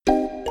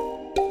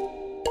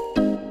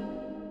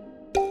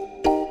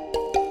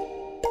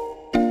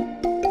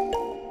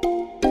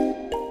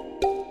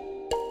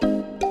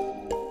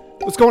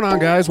What's going on,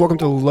 guys? Welcome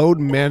to the Load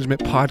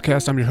Management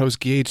Podcast. I'm your host,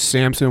 Gage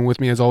Sampson.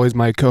 With me, as always,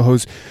 my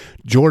co-host,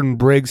 Jordan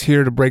Briggs,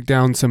 here to break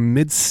down some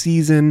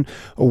mid-season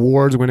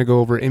awards. We're going to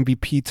go over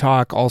MVP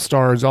talk,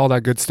 All-Stars, all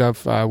that good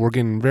stuff. We're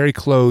getting very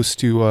close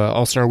to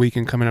All-Star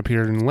Weekend coming up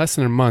here in less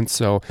than a month,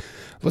 so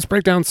let's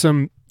break down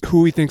some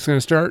who we think is going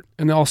to start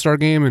in the All-Star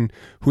game and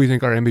who we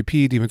think our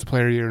MVP, Defensive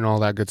Player of the Year, and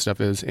all that good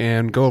stuff is,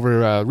 and go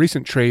over a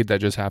recent trade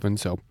that just happened.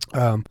 So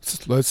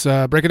let's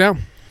break it down.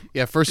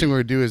 Yeah, first thing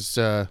we're going to do is,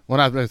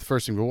 not the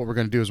first thing, but what we're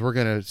going to do is we're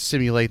going to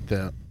simulate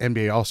the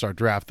NBA All-Star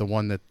Draft, the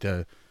one that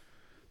the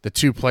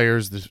two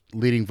players, the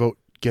leading vote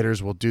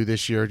getters, will do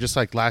this year. Just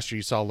like last year,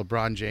 you saw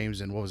LeBron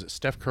James and,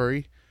 Steph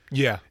Curry?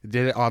 Yeah.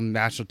 Did it on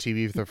national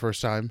TV for the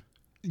first time.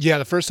 Yeah,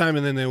 the first time,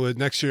 and then it was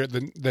next year,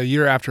 the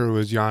year after it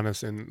was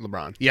Giannis and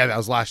LeBron. Yeah, that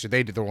was last year.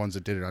 They did the ones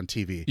that did it on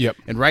TV. Yep.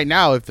 And right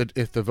now, if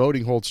the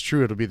voting holds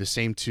true, it'll be the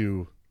same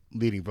two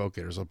leading vote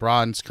getters.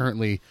 LeBron's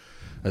currently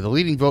the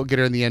leading vote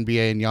getter in the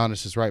NBA, and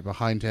Giannis is right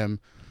behind him.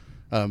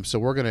 So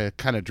we're going to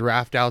kind of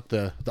draft out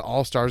the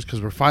All-Stars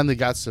because we're finally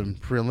got some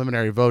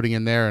preliminary voting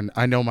in there, and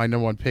I know my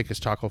number one pick is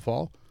Taco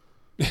Fall.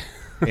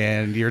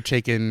 And you're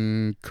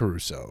taking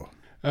Caruso.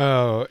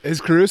 Oh,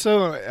 is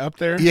Caruso up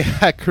there?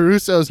 Yeah,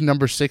 Caruso's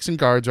number 6 in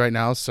guards right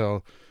now,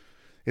 so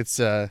it's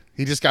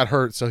he just got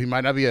hurt, so he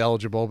might not be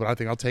eligible, but I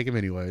think I'll take him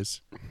anyways.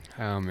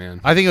 Oh,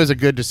 man. I think it was a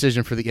good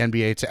decision for the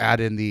NBA to add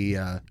in the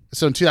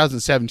so in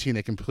 2017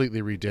 they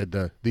completely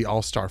redid the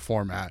All-Star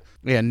format.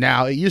 And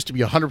now it used to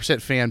be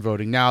 100% fan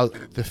voting. Now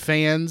the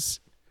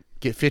fans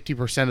get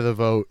 50% of the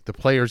vote, the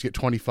players get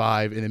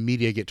 25, and the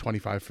media get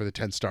 25 for the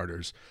 10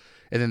 starters.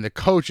 And then the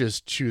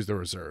coaches choose the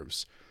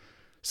reserves.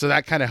 So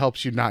that kind of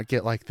helps you not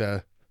get like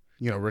the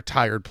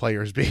retired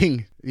players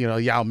being,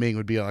 Yao Ming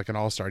would be like an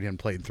All-Star. He hadn't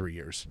played in 3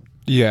 years.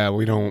 Yeah,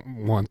 we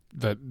don't want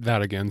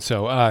that again.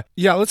 So,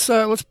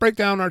 let's break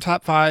down our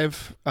top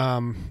 5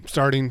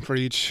 starting for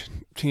each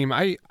team.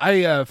 I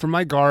for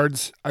my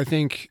guards, I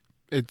think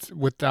it's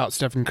without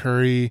Stephen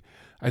Curry.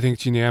 I think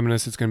it's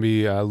unanimous. It's going to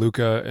be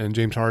Luka and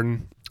James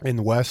Harden in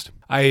the West.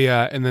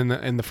 And then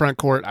in the front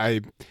court,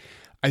 I'm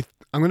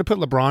going to put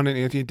LeBron and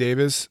Anthony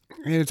Davis.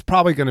 It's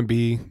probably going to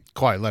be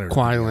Kawhi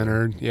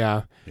Leonard.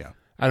 Yeah. Yeah.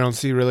 I don't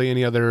see really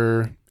any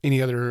other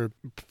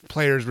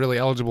players really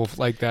eligible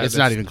like that. It's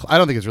not even. I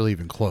don't think it's really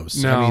even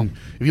close. No. I mean,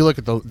 if you look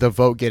at the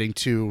vote getting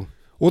to.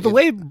 Well, the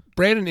way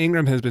Brandon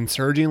Ingram has been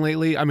surging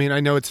lately, I mean, I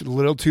know it's a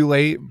little too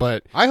late,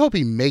 but I hope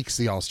he makes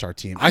the All-Star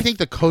team. I think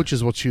the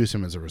coaches will choose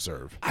him as a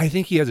reserve. I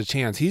think he has a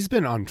chance. He's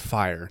been on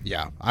fire.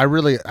 Yeah, I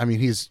mean,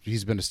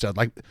 he's been a stud.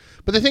 But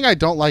the thing I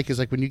don't like is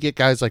like when you get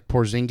guys like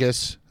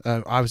Porzingis.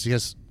 Obviously,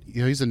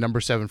 he's the number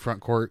 7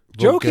 front court.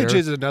 Jokic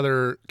is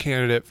another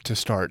candidate to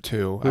start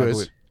too. Who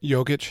is?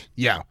 Jokic.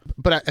 Yeah,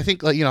 but I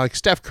think like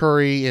Steph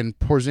Curry and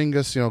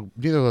Porzingis,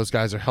 neither of those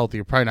guys are healthy.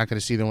 You're probably not going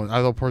to see them.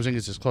 Although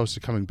Porzingis is close to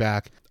coming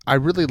back, I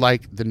really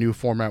like the new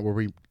format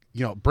where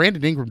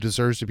Brandon Ingram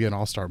deserves to be an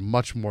All-Star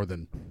much more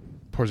than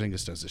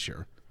Porzingis does this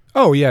year.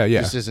 Oh yeah.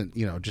 Just isn't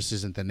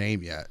the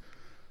name yet.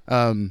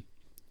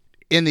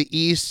 In the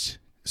East,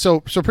 so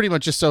pretty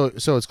much just so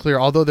it's clear.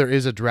 Although there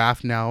is a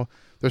draft now,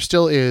 there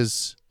still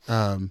is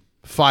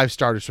 5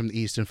 starters from the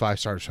East and 5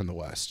 starters from the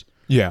West.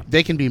 Yeah.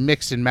 They can be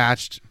mixed and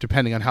matched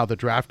depending on how the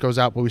draft goes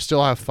out, but we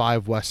still have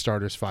 5 West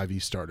starters, 5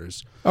 East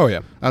starters. Oh,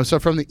 yeah. So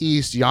from the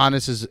East,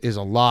 Giannis is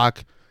a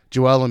lock.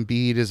 Joel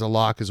Embiid is a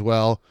lock as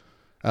well.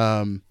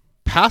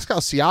 Pascal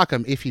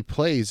Siakam, if he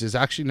plays, is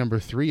actually number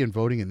 3 in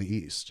voting in the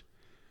East.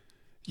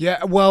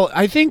 Yeah, well,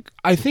 I think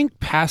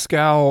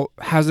Pascal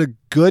has a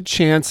good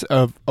chance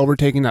of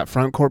overtaking that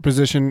front court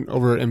position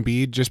over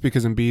Embiid just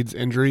because Embiid's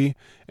injury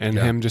and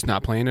him just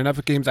not playing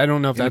enough games. I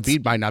don't know if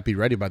Embiid might not be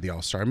ready by the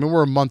All-Star. I mean,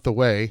 we're a month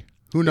away.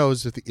 Who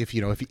knows if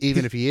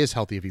he is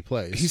healthy, if he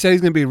plays. He said he's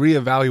going to be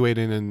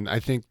reevaluated, and I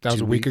think that was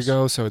 2 a week weeks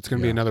ago, so it's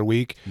going to be another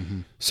week.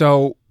 Mm-hmm.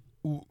 So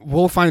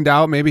we'll find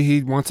out. Maybe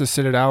he wants to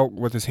sit it out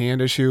with his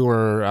hand issue,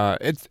 or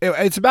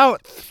it's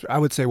about, I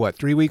would say,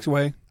 3 weeks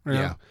away? Right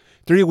now?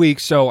 3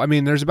 weeks. So, I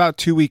mean, there's about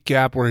 2 week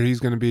gap where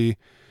he's going to be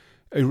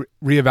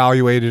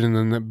reevaluated, and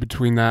then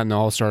between that and the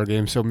All-Star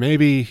game. So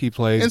maybe he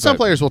plays. And some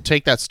players will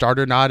take that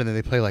starter nod, and then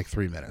they play like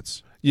 3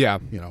 minutes. Yeah.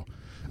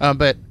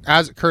 But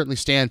as it currently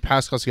stands,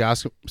 Pascal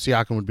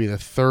Siakam would be the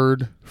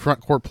 3rd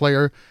front court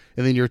player.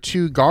 And then your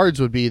 2 guards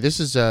would be,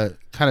 this is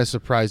kind of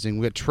surprising.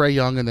 We got Trae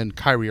Young and then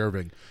Kyrie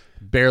Irving.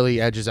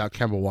 Barely edges out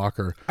Kemba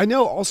Walker. I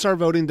know All-Star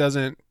voting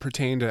doesn't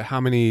pertain to how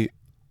many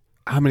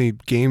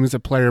games a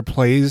player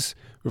plays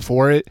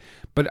before it,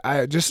 but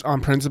just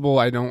on principle,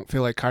 I don't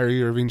feel like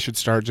Kyrie Irving should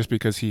start just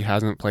because he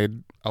hasn't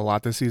played a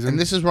lot this season. And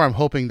this is where I'm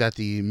hoping that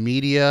the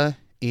media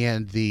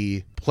and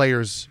the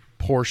players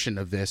portion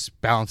of this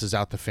balances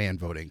out the fan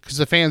voting, because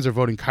the fans are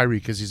voting Kyrie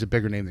because he's a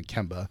bigger name than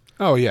Kemba.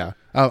 Oh, yeah.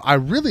 I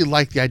really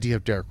like the idea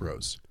of Derrick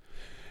Rose.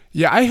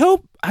 Yeah, I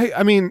hope.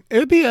 I mean, it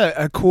would be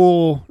a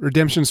cool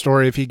redemption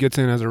story if he gets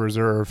in as a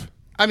reserve.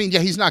 I mean, yeah,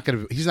 he's not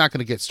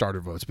gonna get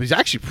starter votes, but he's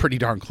actually pretty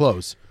darn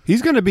close.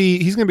 He's gonna be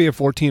a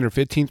 14th or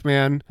 15th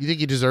man. You think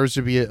he deserves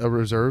to be a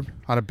reserve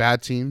on a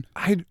bad team?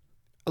 He's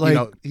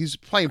he's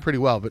playing pretty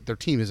well, but their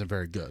team isn't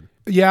very good.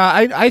 Yeah,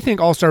 I think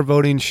all-star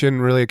voting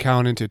shouldn't really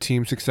account into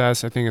team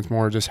success. I think it's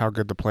more just how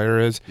good the player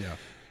is. Yeah.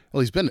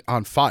 Well, he's been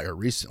on fire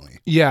recently.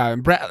 Yeah,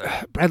 and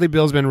Bradley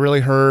Beal's been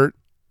really hurt.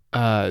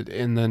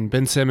 And then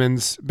Ben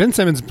Simmons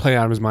playing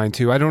out of his mind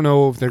too. I don't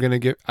know if they're going to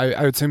give.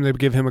 I would assume they would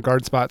give him a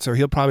guard spot, so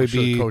he'll probably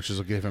be. The coaches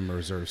will give him a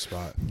reserve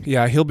spot.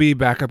 Yeah, he'll be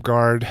backup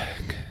guard.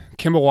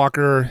 Kemba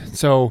Walker.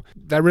 So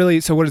that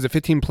really. So what is it?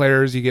 15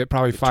 players. You get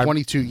probably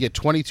 22. You get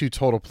 22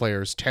 total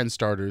players, 10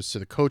 starters. So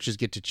the coaches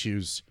get to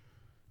choose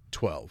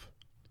 12.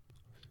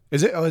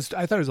 Is it? Oh, I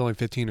thought it was only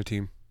 15 a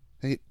team.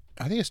 I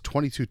think it's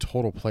 22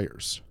 total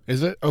players.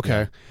 Is it?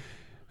 Okay.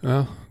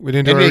 Well, we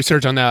didn't do our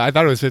research on that. I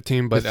thought it was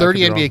 15, but the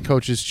 30 NBA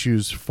coaches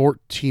choose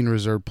 14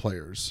 reserve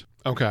players.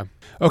 Okay.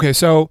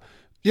 So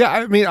yeah,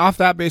 I mean, off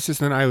that basis,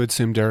 then I would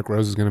assume Derrick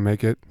Rose is going to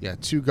make it. Yeah,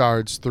 2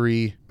 guards,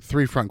 three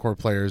front court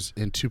players,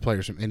 and 2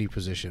 players from any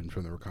position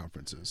from the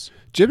conferences.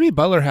 Jimmy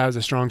Butler has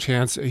a strong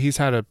chance. He's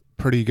had a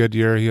pretty good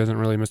year. He hasn't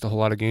really missed a whole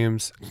lot of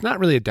games. It's not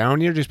really a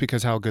down year just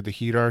because how good the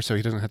Heat are, so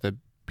he doesn't have to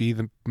be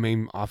the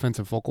main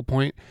offensive focal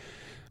point.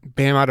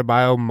 Bam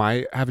Adebayo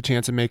might have a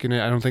chance of making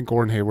it. I don't think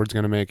Gordon Hayward's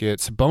going to make it.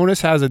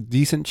 Sabonis has a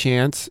decent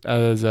chance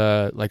as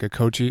a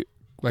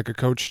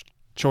coach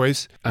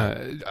choice.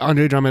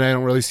 Andre Drummond, I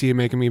don't really see him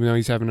making him, even though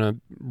he's having a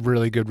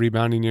really good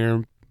rebounding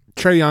year.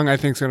 Trae Young, I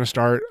think, is going to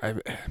start.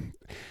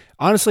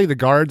 Honestly, the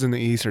guards in the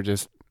East are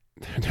just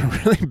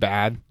they're really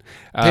bad.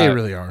 They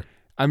really are.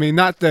 I mean,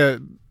 not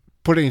to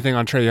put anything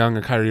on Trae Young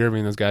or Kyrie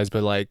Irving, those guys,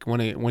 but like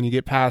when you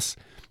get past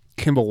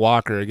Kemba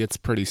Walker, it gets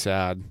pretty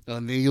sad.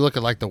 And you look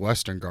at like the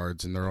Western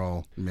guards, and they're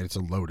all. I mean, it's a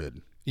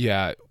loaded.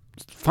 Yeah,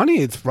 funny.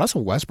 It's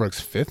Russell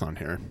Westbrook's 5th on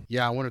here.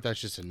 Yeah, I wonder if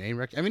that's just a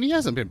name I mean, he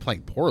hasn't been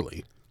playing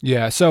poorly.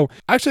 Yeah. So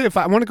actually, if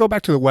I want to go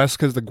back to the West,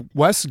 because the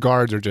West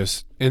guards are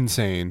just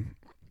insane.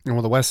 And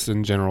well, the West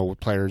in general,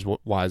 players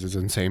wise, is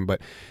insane.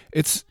 But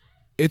it's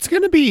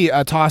going to be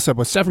a toss up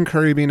with Stephen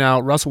Curry being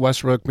out, Russell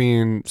Westbrook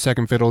being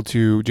second fiddle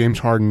to James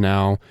Harden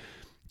now.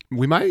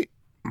 We might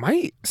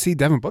see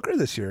Devin Booker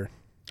this year.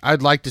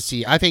 I'd like to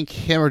see. I think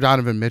him or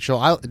Donovan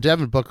Mitchell.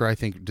 Devin Booker, I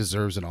think,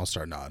 deserves an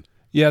All-Star nod.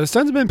 Yeah, the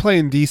Suns have been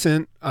playing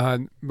decent,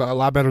 but a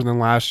lot better than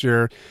last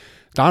year.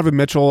 Donovan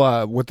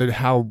Mitchell, with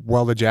how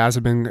well the Jazz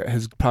have been,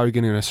 is probably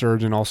getting a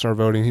surge in All-Star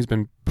voting. He's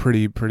been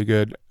pretty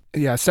good.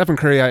 Yeah, Stephen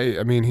Curry.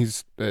 I mean,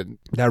 he's that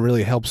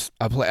really helps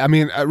play. I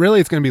mean, really,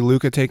 it's going to be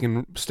Luka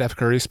taking Steph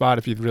Curry's spot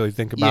if you really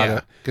think about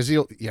it. Because it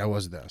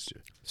wasn't that last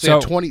year. So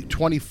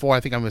 24. I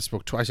think I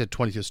misspoke. I said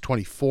 20. It's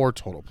 24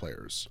 total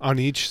players on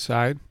each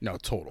side. No,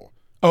 total.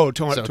 Oh,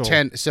 total.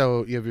 10.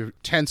 So you have your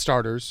 10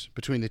 starters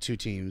between the two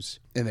teams,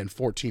 and then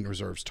 14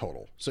 reserves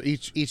total. So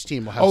each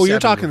team will have. Oh, you're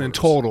talking reserves.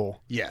 in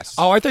total. Yes.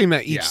 Oh, I thought you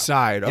meant each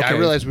side. Okay. Yeah, I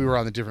realized we were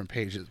on the different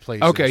pages.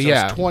 Okay, so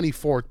yeah. It's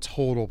 24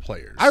 total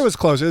players. I was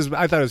close.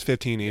 I thought it was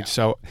 15 each. Yeah.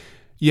 So,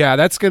 yeah,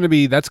 that's gonna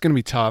be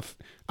tough.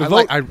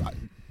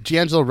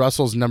 D'Angelo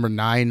Russell's number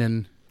 9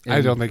 in I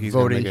don't think he's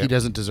voting. Gonna make it. He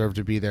doesn't deserve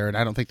to be there, and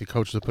I don't think the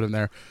coach will put him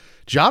there.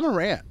 Ja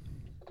Morant.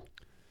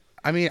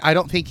 I mean, I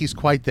don't think he's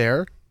quite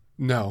there.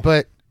 No,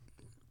 but.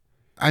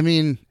 I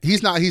mean,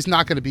 he's not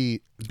going to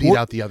beat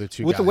out the other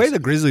two guys. With the way the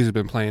Grizzlies have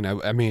been playing,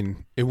 I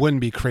mean, it wouldn't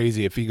be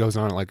crazy if he goes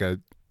on like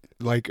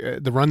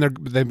the run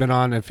they've been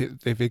on. If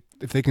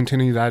they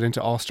continue that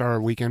into All-Star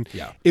weekend,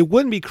 it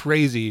wouldn't be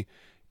crazy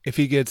if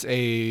he gets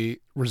a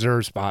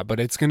reserve spot. But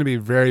it's going to be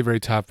very, very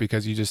tough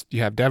because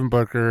you have Devin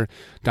Booker,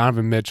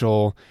 Donovan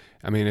Mitchell.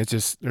 I mean,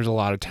 there's a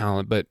lot of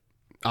talent, but.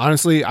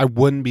 Honestly, I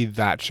wouldn't be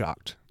that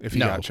shocked if he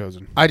got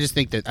chosen. I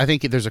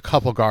think there's a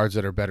couple guards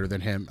that are better than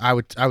him. I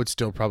would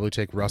still probably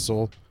take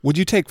Russell. Would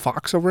you take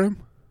Fox over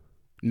him?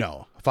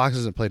 No, Fox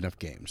hasn't played enough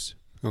games.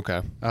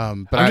 Okay, but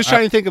I'm just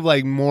trying to think of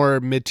like more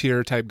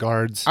mid-tier type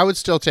guards. I would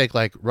still take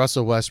like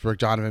Russell Westbrook,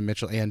 Donovan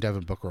Mitchell, and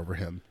Devin Booker over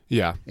him.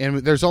 Yeah, and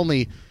there's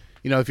only,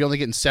 if you're only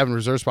getting 7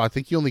 reserve spots, I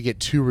think you only get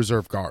 2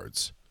 reserve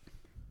guards.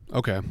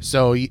 Okay,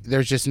 so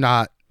there's just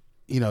not,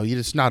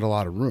 just not a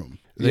lot of room.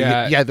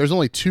 Yeah, there's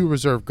only 2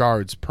 reserve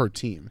guards per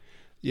team.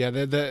 Yeah,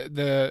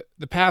 the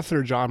path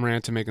for Ja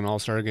Morant to make an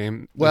All-Star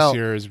game this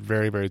year is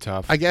very, very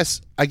tough. I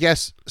guess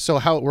so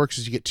how it works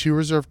is you get 2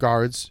 reserve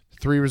guards,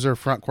 3 reserve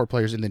front court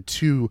players, and then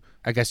 2,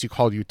 I guess you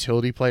called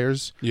utility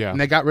players. Yeah. And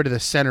they got rid of the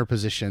center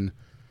position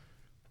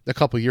a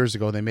couple years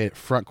ago. They made it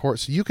front court.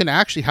 So you can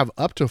actually have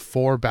up to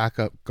 4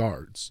 backup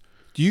guards.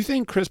 Do you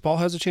think Chris Paul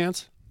has a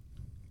chance?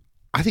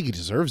 I think he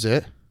deserves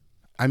it.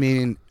 I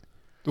mean,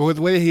 with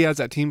the way he has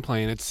that team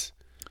playing,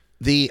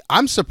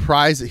 I'm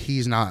surprised that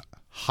he's not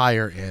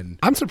higher in.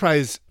 I'm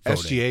surprised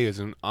voting. SGA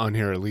isn't on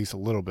here at least a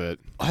little bit.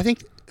 I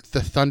think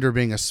the Thunder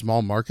being a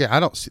small market,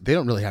 they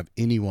don't really have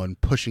anyone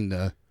pushing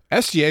the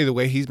SGA. The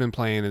way he's been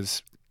playing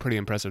is pretty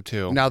impressive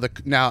too.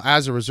 Now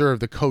as a reserve,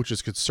 the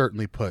coaches could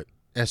certainly put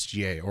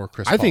SGA or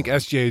Chris Paul. I think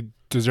SGA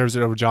deserves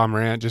it over Ja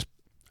Morant.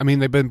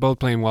 They've been both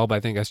playing well, but I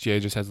think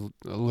SGA just has a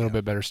little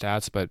bit better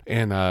stats,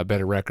 and a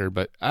better record.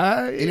 But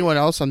anyone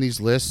else on these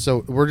lists?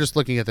 So we're just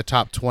looking at the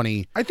top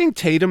 20. I think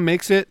Tatum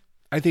makes it.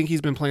 I think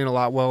he's been playing a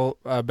lot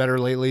better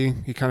lately.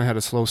 He kind of had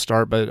a slow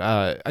start, but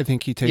I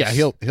think he takes.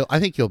 Yeah, I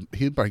think he'll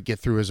probably get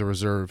through as a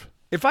reserve.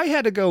 If I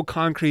had to go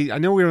concrete, I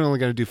know we were only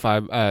going to do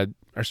 5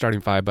 or our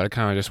starting five, but I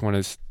kind of just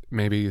want to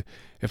maybe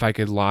if I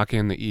could lock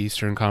in the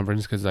Eastern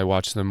Conference because I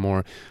watch them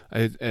more.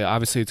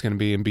 Obviously, it's going to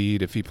be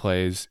Embiid if he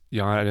plays,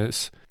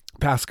 Giannis,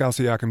 Pascal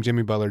Siakam,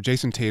 Jimmy Butler,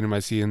 Jason Tatum I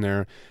see in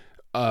there.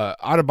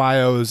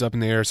 Adebayo is up in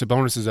the air.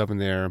 Sabonis is up in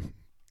the air.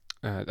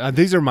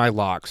 These are my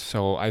locks,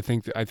 so I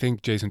think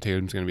Jason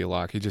Tatum's going to be a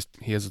lock.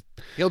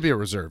 He'll be a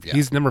reserve. Yeah,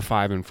 he's number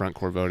 5 in front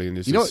court voting.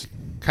 You know what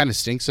kind of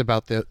stinks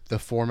about the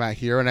format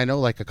here, and I know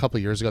like a couple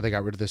of years ago they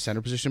got rid of the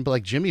center position, but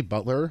like Jimmy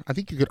Butler, I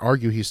think you could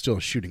argue he's still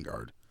a shooting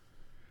guard.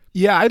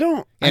 Yeah, I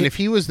don't. And if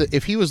he was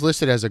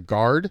listed as a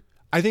guard,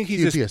 I think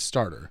he'd be a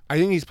starter. I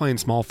think he's playing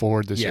small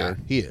forward this year.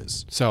 Yeah, he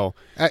is. So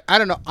I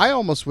don't know. I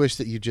almost wish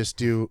that you just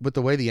do with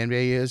the way the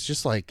NBA is,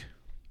 just like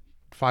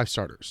 5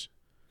 starters.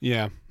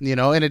 Yeah. You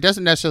know, and it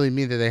doesn't necessarily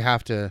mean that they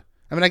have to.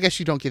 I mean, I guess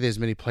you don't get as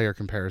many player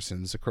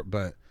comparisons,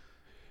 but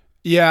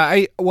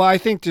yeah, I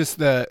think just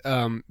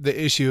the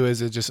issue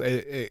is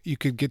you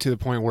could get to the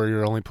point where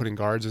you're only putting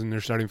guards in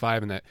their starting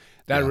 5, and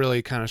that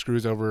really kind of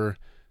screws over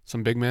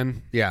some big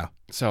men. Yeah.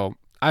 So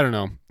I don't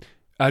know.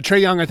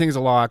 Trae Young I think is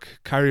a lock.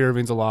 Kyrie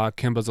Irving's a lock.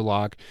 Kemba's a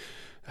lock.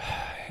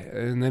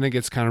 And then it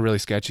gets kind of really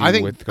sketchy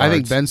with guards. I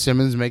think Ben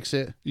Simmons makes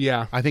it.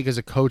 Yeah. I think as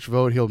a coach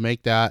vote he'll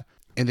make that,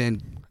 and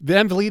then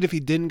VanVleet, if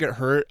he didn't get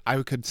hurt,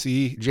 I could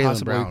see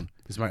Jaylen Brown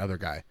is my other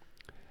guy.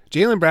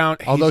 Jaylen Brown,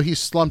 although he's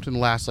slumped in the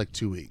last like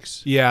 2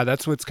 weeks. Yeah,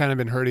 that's what's kind of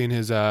been hurting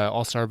his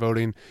All-Star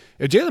voting.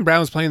 If Jaylen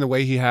Brown was playing the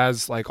way he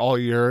has like all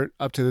year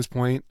up to this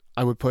point,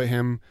 I would put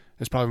him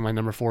as probably my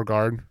number 4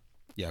 guard.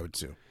 Yeah, I would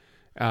too.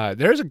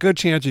 There's a good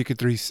chance you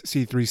could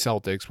see 3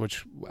 Celtics,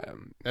 which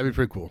that'd be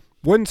pretty cool.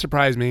 Wouldn't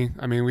surprise me.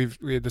 I mean,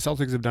 the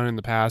Celtics have done it in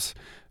the past.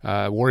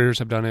 Warriors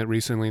have done it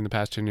recently in the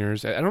past 10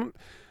 years.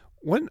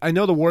 I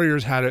know the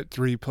Warriors had it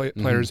 3 players.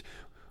 Mm-hmm.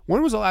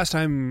 When was the last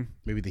time?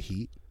 Maybe the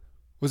Heat.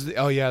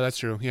 Oh yeah, that's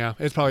true. Yeah,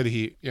 it's probably the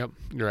Heat. Yep,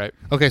 you're right.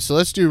 Okay, so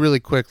let's do really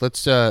quick.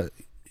 Let's. Who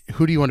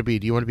do you want to be?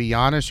 Do you want to be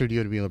Giannis or do you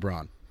want to be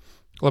LeBron?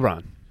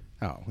 LeBron.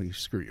 Oh, well,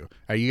 screw you. All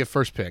right, you get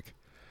first pick.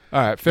 All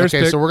right, first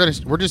pick. So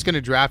we're just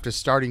gonna draft a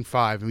starting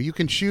 5. You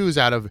can choose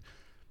out of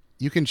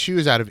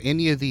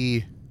any of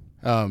the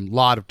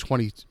lot of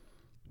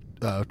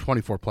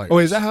 24 players. Oh,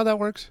 is that how that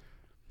works?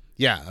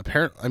 Yeah,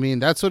 apparently. I mean,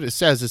 that's what it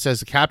says. It says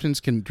the captains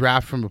can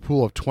draft from a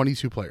pool of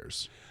 22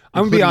 players.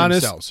 I'm gonna be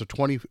honest. So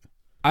 20.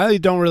 I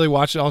don't really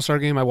watch the All-Star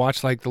game. I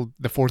watch like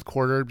the fourth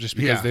quarter just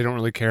because they don't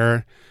really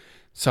care.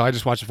 So I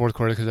just watch the fourth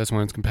quarter because that's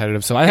when it's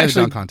competitive. So I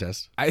actually dunk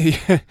contest.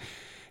 Yeah,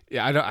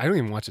 I don't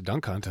even watch a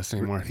dunk contest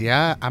anymore.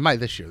 Yeah, I might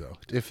this year though.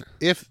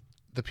 If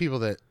the people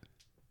that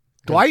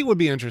Dwight would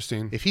be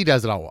interesting. If he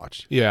does it, I'll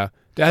watch. Yeah.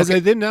 Has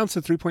they announced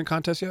the 3-point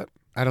contest yet?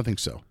 I don't think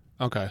so.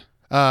 Okay.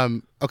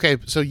 Okay,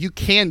 so you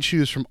can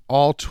choose from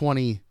all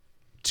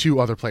 22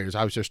 other players.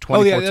 Obviously, there's 24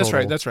 Oh, yeah,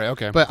 total. That's right.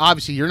 Okay. But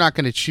obviously, you're not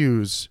going to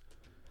choose,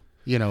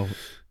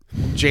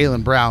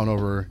 Jaylen Brown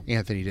over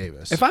Anthony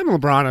Davis. If I'm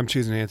LeBron, I'm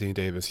choosing Anthony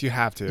Davis. You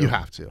have to. You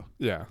have to.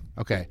 Yeah.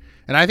 Okay.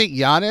 And I think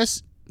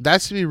Giannis,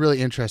 that's going to be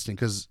really interesting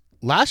because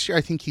last year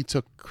I think he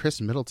took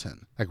Chris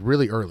Middleton, like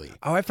really early.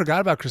 Oh, I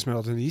forgot about Chris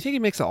Middleton. Do you think he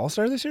makes the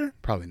All-Star this year?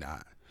 Probably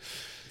not.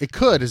 It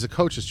could as a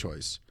coach's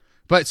choice.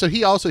 But so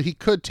he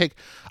could take.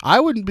 I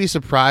wouldn't be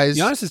surprised.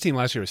 Giannis' team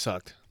last year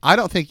sucked. I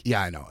don't think.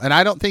 Yeah, I know, and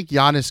I don't think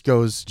Giannis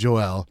goes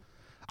Joel.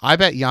 I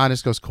bet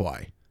Giannis goes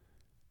Kawhi.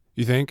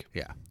 You think?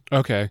 Yeah.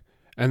 Okay,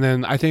 and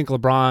then I think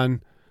LeBron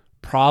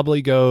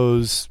probably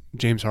goes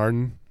James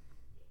Harden.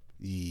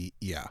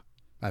 Yeah,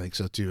 I think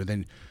so too. And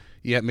then,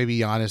 maybe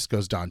Giannis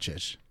goes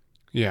Doncic.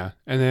 Yeah,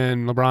 and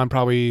then LeBron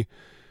probably.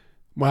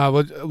 Well,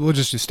 we'll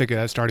just stick it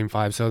at starting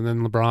 5. So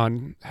then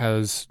LeBron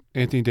has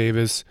Anthony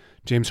Davis,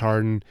 James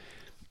Harden.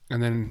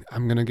 And then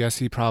I'm going to guess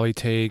he probably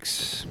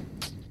takes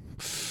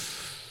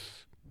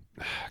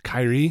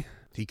Kyrie.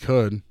 He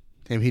could.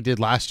 He did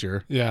last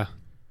year. Yeah.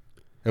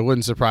 It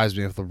wouldn't surprise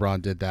me if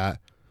LeBron did that.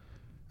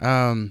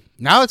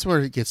 Now it's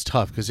where it gets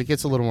tough because it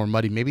gets a little more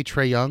muddy. Maybe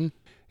Trae Young.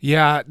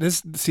 Yeah. That's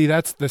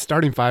the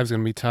starting 5 is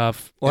going to be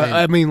tough. Well,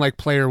 I mean, like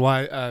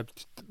player-wise,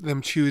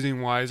 them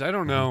choosing wise. I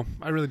don't know.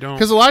 I really don't.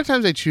 Because a lot of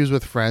times they choose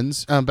with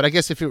friends. But I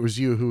guess if it was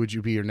you, who would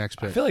you be your next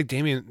pick? I feel like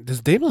Damian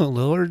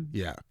Lillard?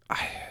 Yeah.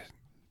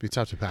 Be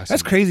tough to pass.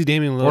 That's crazy.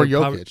 Damian Lillard or Jokic.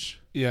 Probably,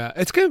 yeah,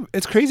 it's good.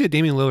 It's crazy that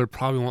Damian Lillard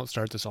probably won't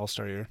start this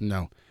All-Star year.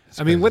 No,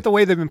 I mean with the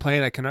way they've been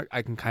playing, I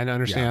can kind of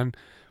understand,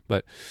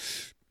 but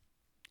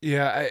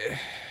yeah,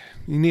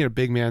 you need a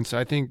big man. So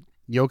I think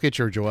Jokic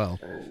or Joel.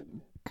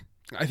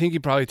 I think he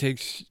probably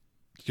takes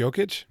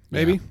Jokic.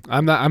 Maybe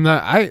I'm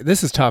not.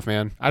 This is tough,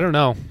 man. I don't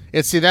know.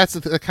 That's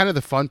kind of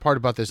the fun part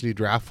about this new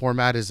draft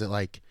format is that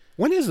like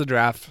when is the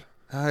draft?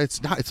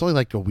 It's not. It's only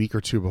like a week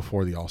or 2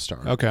 before the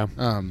All-Star. Okay.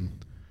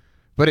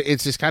 But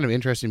it's just kind of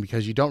interesting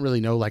because you don't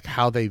really know like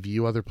how they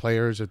view other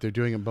players, if they're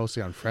doing it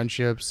mostly on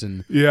friendships.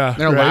 And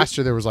last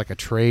year there was like a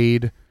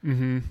trade,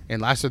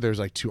 and last year there was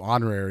like 2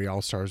 honorary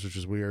All-Stars, which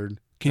is weird.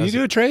 Can you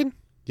do a trade?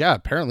 Yeah,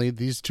 apparently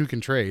these 2 can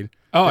trade.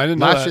 Oh, I didn't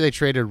know that. Last year they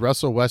traded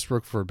Russell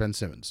Westbrook for Ben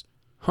Simmons.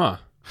 Huh.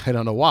 I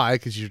don't know why,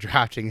 because you're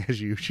drafting as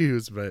you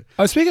choose. But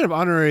speaking of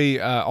honorary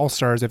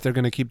All-Stars, if they're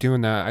going to keep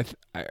doing that,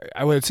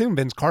 I would assume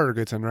Vince Carter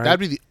gets in, right? That'd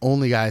be the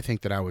only guy I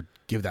think that I would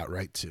give that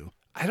right to.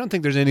 I don't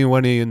think there's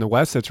anybody in the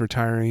West that's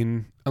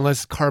retiring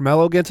unless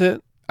Carmelo gets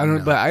it. I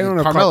don't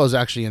know. Carmelo's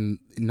actually in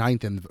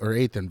ninth or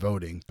eighth in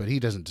voting, but he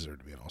doesn't deserve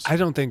to be an All-Star. I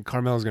don't think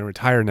Carmelo's going to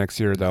retire next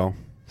year, though.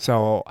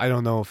 So I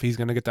don't know if he's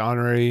going to get the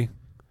honorary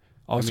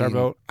All-Star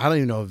vote. I don't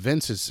even know if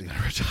Vince is going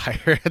to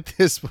retire at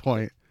this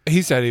point.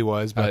 He said he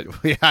was, but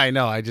yeah, I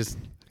know.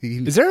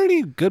 Is there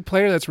any good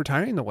player that's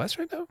retiring in the West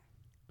right now?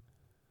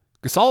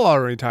 Gasol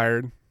already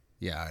retired.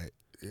 Yeah,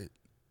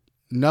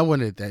 no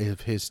one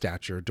of his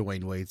stature,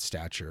 Dwayne Wade's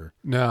stature.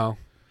 No,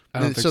 I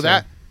don't think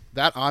so.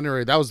 That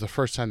honorary, that was the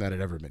first time that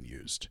had ever been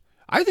used.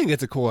 I think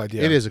it's a cool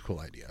idea. It is a cool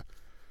idea.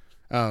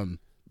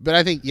 But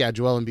I think,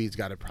 Joel Embiid's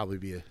got to probably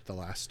be the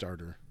last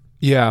starter.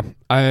 Yeah,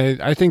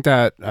 I think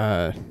that.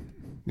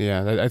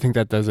 I think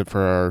that does it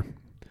for our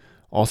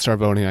All-Star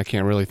voting. I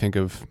can't really think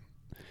of.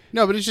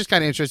 No, but it's just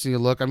kind of interesting to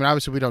look. I mean,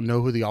 obviously we don't know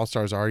who the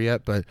All-Stars are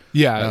yet, but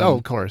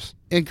of course.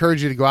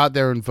 Encourage you to go out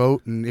there and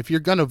vote. And if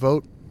you're gonna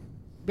vote,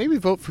 maybe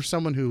vote for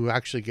someone who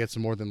actually gets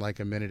more than like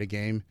a minute a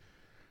game.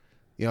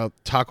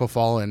 Taco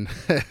Fall and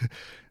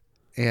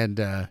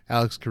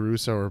Alex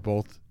Caruso are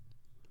both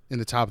in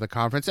the top of the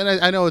conference. And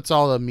I know it's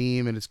all a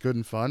meme and it's good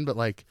and fun, but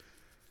like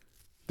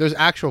there's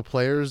actual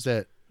players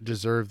that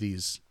deserve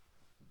these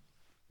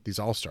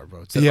All-Star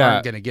votes that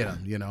aren't going to get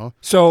them,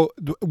 So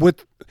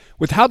with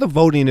how the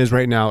voting is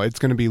right now, it's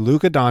going to be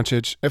Luka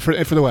Doncic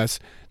for the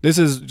West. This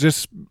is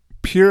just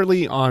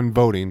purely on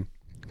voting.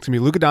 It's going to be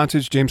Luka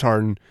Doncic, James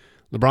Harden,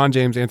 LeBron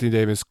James, Anthony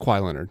Davis,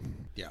 Kawhi Leonard.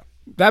 Yeah.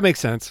 That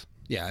makes sense.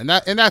 Yeah,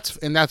 and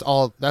that's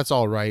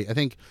all right. I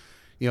think,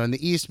 in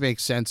the East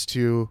makes sense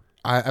too.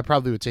 I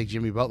probably would take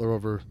Jimmy Butler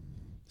over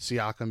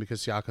Siakam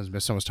because Siakam's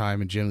missed so much time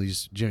and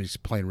Jimmy's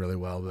playing really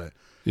well. But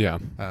yeah,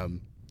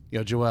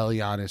 Joel,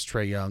 Giannis,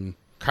 Trae Young,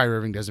 Kyrie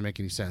Irving doesn't make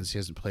any sense. He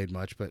hasn't played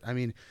much. But I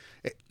mean,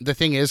 the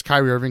thing is,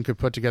 Kyrie Irving could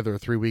put together a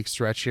 3-week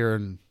stretch here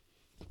and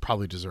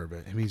probably deserve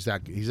it. I mean, he's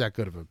that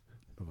good of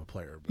a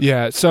player. But.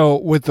 Yeah. So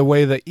with the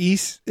way the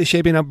East is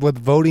shaping up with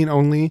voting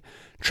only,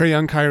 Trae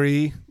Young,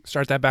 Kyrie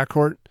start that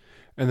backcourt.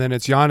 And then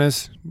it's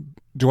Giannis,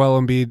 Joel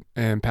Embiid,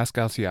 and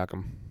Pascal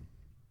Siakam.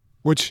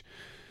 Which,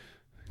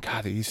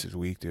 God, the East is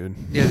weak, dude.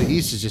 Yeah, the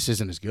East just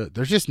isn't as good.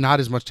 There's just not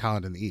as much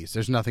talent in the East.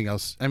 There's nothing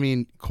else. I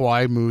mean,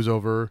 Kawhi moves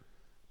over.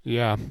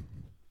 Yeah.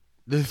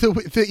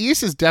 The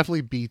East is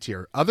definitely B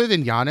tier. Other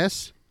than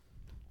Giannis.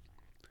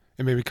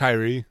 And maybe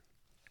Kyrie.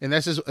 And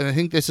I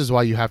think this is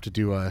why you have to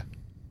do a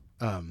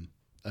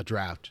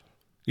draft.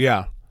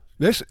 Yeah.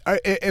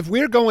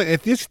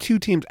 If these two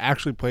teams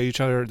actually play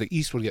each other, the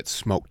East would get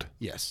smoked.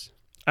 Yes.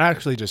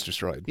 Actually just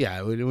destroyed. Yeah,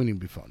 it wouldn't even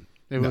be fun.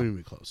 It wouldn't even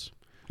be close.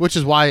 Which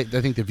is why I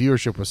think the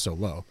viewership was so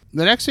low.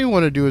 The next thing we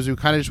want to do is we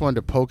kind of just wanted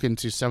to poke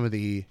into some of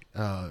the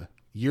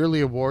yearly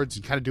awards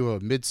and kind of do a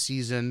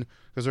mid-season,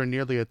 because we're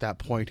nearly at that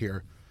point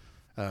here,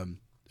 a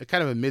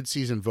kind of a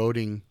mid-season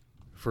voting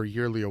for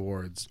yearly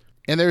awards.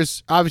 And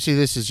there's, obviously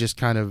this is just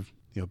kind of,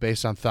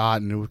 based on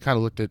thought, and we kind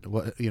of looked at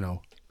what,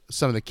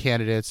 some of the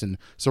candidates. And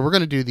so we're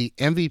going to do the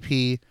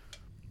MVP,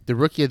 the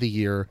Rookie of the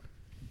Year,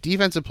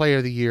 Defensive Player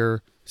of the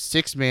Year,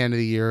 Sixth Man of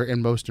the Year,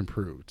 and Most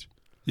Improved.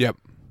 Yep.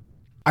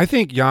 I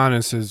think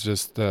Giannis is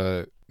just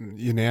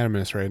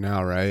unanimous right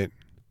now, right?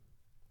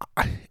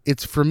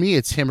 For me,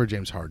 it's him or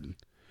James Harden.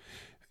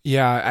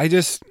 Yeah,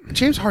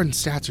 James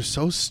Harden's stats are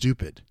so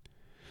stupid.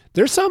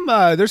 There's some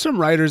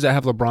writers that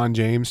have LeBron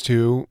James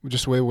too,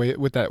 just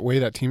with that way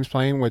that team's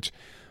playing, which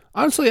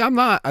honestly I'm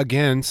not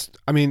against.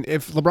 I mean,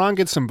 if LeBron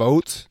gets some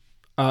votes,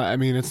 I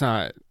mean it's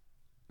not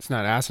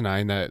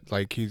asinine that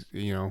like he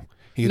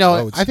gets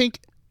votes. I think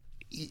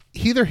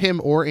either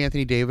him or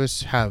Anthony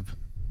Davis have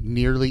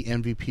nearly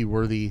MVP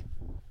worthy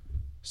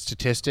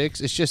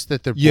statistics. It's just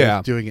that they're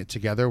both doing it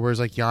together, whereas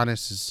like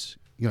Giannis is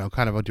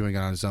kind of doing it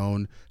on his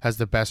own, has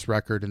the best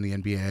record in the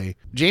NBA.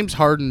 James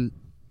Harden,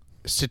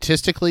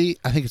 statistically,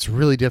 I think it's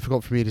really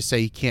difficult for me to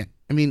say he can't.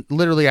 I mean,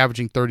 literally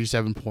averaging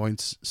 37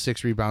 points,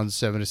 6 rebounds,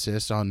 7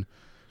 assists on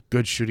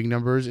good shooting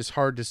numbers. It's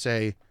hard to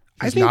say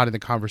he's not in the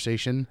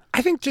conversation.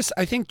 I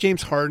think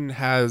James Harden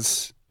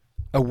has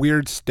a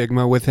weird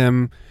stigma with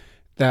him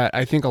that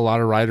I think a lot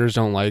of writers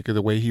don't like,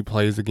 the way he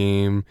plays the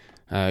game.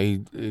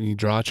 He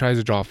tries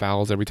to draw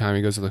fouls every time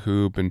he goes to the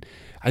hoop, and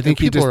I think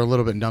people are a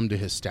little bit numb to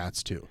his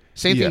stats too.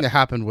 Same thing that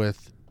happened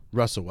with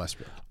Russell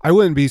Westbrook. I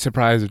wouldn't be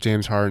surprised if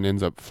James Harden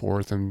ends up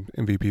 4th in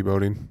MVP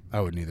voting. I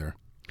wouldn't either.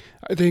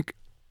 I think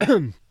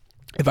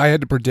if I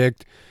had to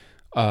predict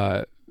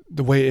the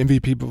way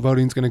MVP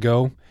voting is going to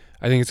go,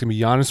 I think it's going to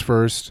be Giannis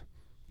 1st,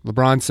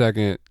 LeBron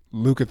 2nd,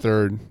 Luka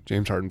 3rd,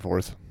 James Harden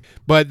 4th.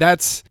 But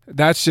that's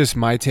just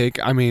my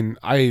take. I mean,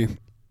 I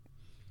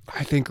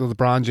think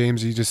LeBron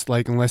James, he just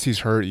unless he's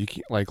hurt,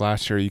 like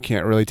last year, you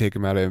can't really take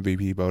him out of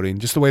MVP voting.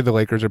 Just the way the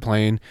Lakers are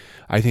playing,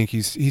 I think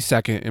he's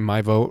 2nd in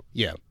my vote.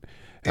 Yeah.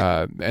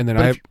 And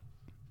then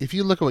if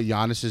you look at what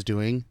Giannis is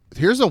doing,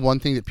 here's the one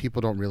thing that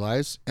people don't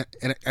realize.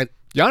 And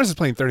Giannis is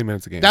playing 30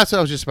 minutes a game. That's what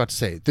I was just about to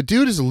say. The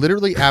dude is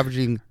literally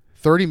averaging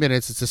 30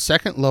 minutes. It's the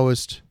second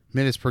lowest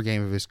minutes per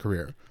game of his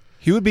career.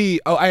 He would be.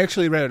 Oh, I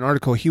actually read an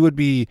article. He would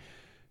be,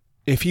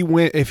 if he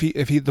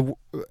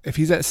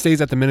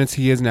stays at the minutes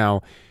he is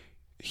now,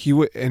 he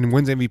would and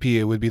wins MVP,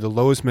 it would be the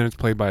lowest minutes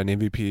played by an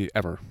MVP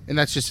ever. And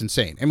that's just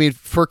insane. I mean,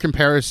 for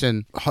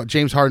comparison,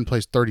 James Harden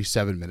plays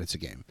 37 minutes a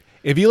game.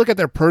 If you look at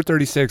their per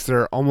 36,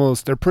 they're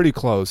pretty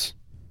close,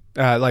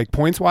 like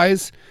points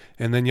wise.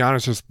 And then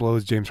Giannis just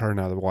blows James Harden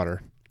out of the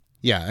water.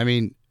 Yeah, I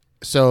mean,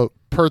 so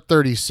per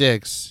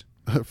 36,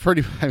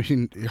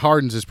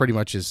 Harden's is pretty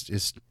much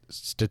his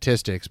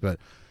statistics, but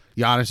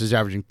Giannis is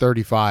averaging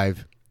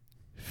 35,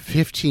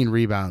 15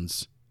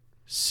 rebounds,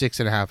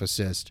 6.5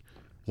 assists,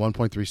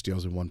 1.3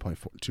 steals, and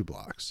 1.2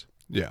 blocks.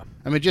 Yeah.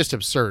 I mean, just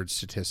absurd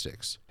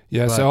statistics.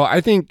 Yeah, But- so I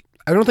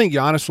don't think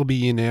Giannis will be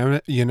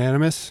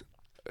unanimous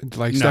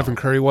like No. Stephen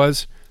Curry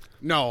was.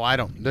 No, I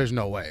don't. There's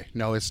no way.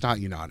 No, it's not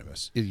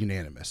unanimous. It's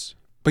unanimous.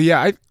 But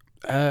yeah,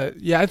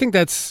 I think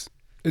it's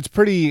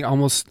pretty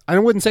almost. I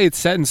wouldn't say it's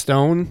set in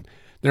stone.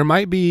 There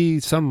might be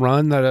some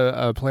run that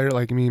a player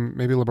like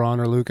maybe LeBron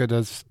or Luka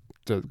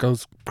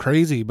goes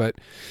crazy, but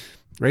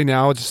right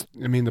now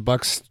the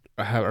Bucks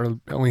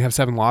only have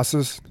 7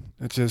 losses.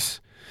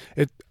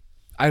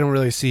 I don't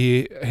really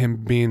see him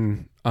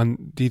being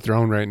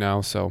dethroned right now.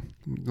 So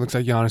it looks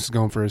like Giannis is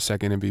going for his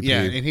second MVP.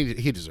 Yeah, and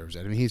he deserves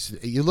it. I mean,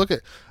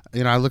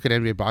 I look at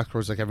NBA box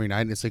scores like every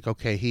night, and it's like,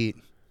 okay,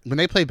 when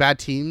they play bad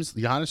teams,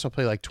 Giannis will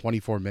play like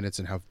 24 minutes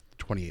and have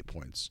 28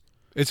 points.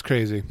 It's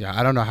crazy. Yeah,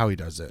 I don't know how he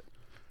does it.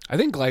 I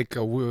think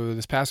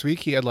this past week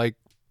he had like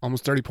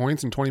almost 30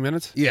 points in 20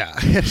 minutes. Yeah,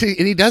 and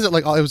he does it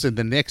like it was in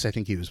the Knicks. I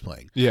think he was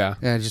playing. Yeah,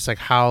 And it's just like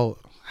how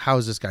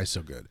is this guy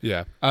so good?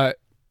 yeah.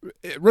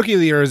 Rookie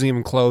of the year isn't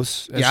even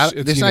close. It's not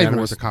even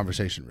unanimous. worth a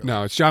conversation. Really.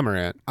 No, it's Ja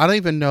Morant. I don't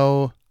even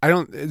know.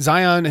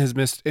 Zion has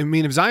missed. I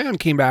mean, if Zion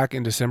came back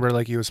in December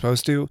like he was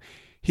supposed to,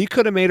 he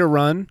could have made a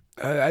run.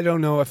 I don't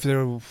know if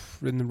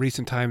in the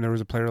recent time there was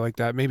a player like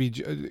that. Maybe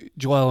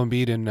Joel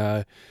Embiid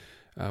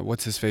and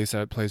what's his face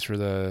that plays for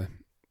the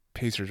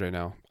Pacers right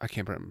now. I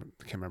can't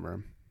remember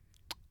him.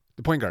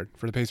 The point guard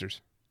for the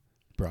Pacers.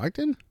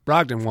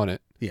 Brogdon won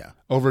it Yeah.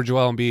 over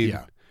Joel Embiid.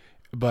 Yeah.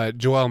 But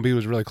Joel Embiid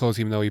was really close,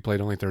 even though he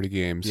played only 30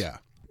 games. Yeah.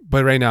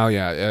 But right now,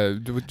 yeah,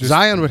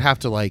 Zion would have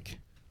to like.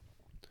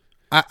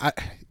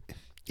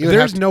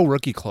 There's no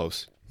rookie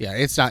close. Yeah,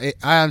 it's not.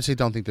 I honestly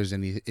don't think there's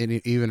any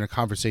even a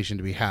conversation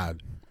to be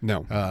had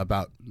No.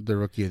 about the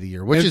rookie of the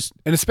year, which is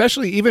and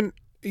especially even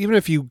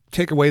if you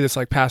take away this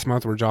like past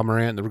month where Ja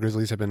Morant and the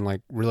Grizzlies have been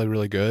like really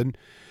really good,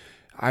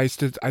 I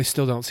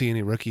still don't see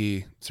any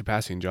rookie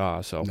surpassing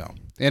Ja. So no.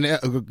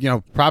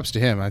 And props to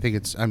him. I think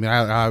it's. I mean,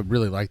 I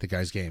really like the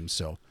guy's game.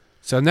 So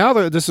now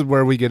this is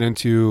where we get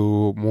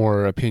into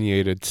more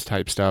opinionated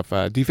type stuff.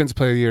 Defensive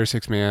Player of the Year,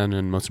 Sixth Man,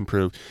 and Most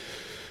Improved.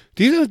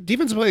 Defensive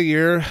Player of the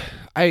Year,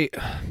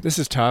 this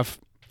is tough.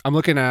 I'm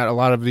looking at a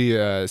lot of the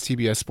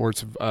CBS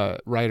Sports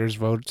writers'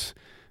 votes.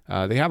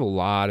 They have a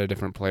lot of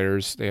different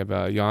players. They have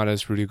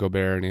Giannis, Rudy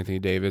Gobert, and Anthony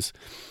Davis.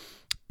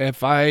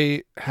 If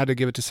I had to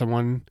give it to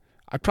someone,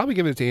 I'd probably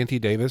give it to Anthony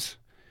Davis.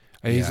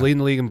 He's Yeah. leading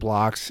the league in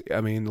blocks. I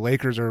mean, the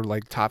Lakers are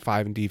like top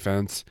 5 in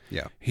defense.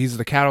 yeah, He's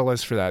the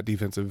catalyst for that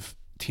defensive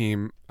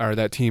team, or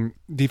that team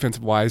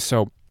defensive wise.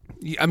 So,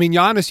 I mean,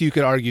 Giannis, you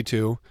could argue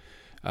too,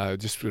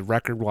 just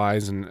record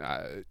wise, and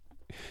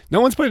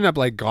no one's putting up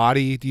like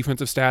gaudy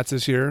defensive stats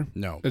this year.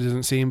 no. It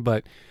doesn't seem,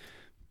 but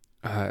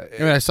I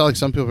mean, I saw like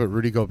some people put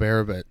Rudy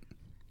Gobert, but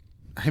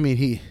I mean,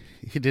 he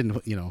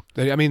didn't.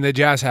 the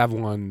Jazz have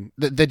one.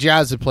 The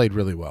Jazz have played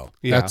really well.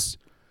 Yeah.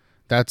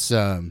 That's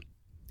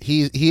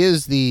he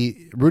is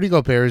Rudy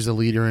Gobert is the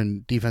leader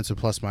in defensive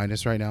plus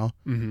minus right now.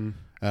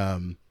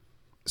 Mm-hmm.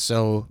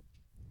 So,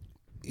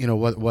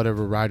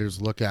 whatever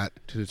writers look at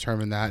to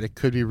determine that, it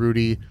could be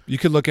Rudy. You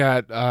could look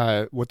at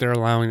what they're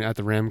allowing at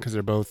the rim because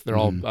they're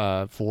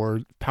all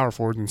power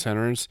forwards and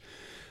centers.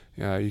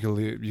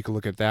 You could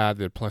look at that,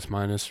 the plus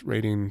minus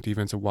rating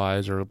defensive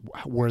wise, or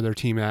where their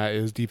team at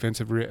is their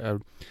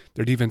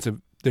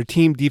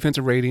team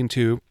defensive rating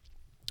too,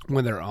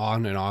 when they're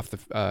on and off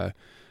the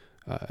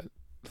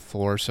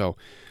floor. So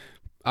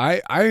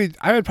I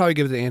would probably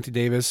give it to Anthony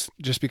Davis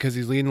just because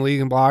he's leading the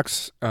league in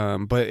blocks.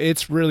 But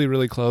it's really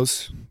really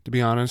close, to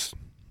be honest.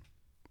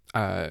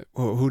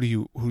 Who do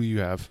you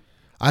have?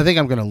 I think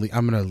I'm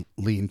gonna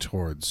lean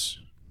towards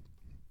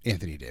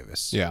Anthony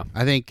Davis. Yeah.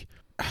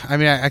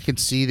 I could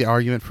see the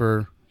argument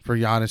for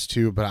Giannis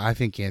too, but I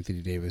think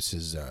Anthony Davis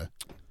is.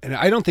 And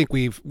I don't think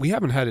we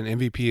haven't had an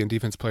MVP and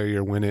Defensive Player of the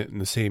Year win it in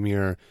the same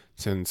year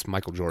since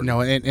Michael Jordan.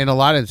 No, and a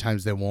lot of the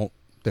times they won't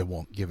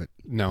give it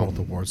both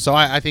awards. So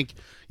I think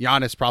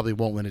Giannis probably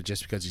won't win it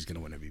just because he's going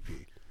to win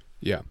MVP.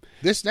 Yeah.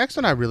 This next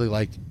one I really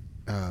like,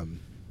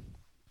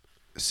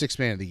 Sixth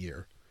Man of the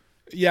Year.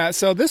 Yeah,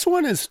 so this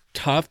one is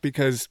tough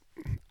because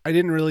I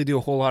didn't really do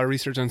a whole lot of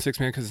research on Sixth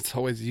Man because it's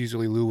always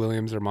usually Lou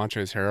Williams or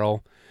Montrezl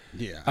Harrell.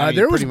 Yeah,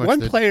 There was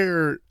one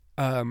player,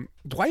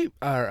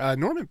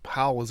 Norman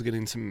Powell was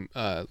getting some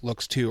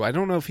looks too. I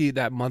don't know if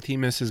that month he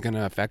missed is going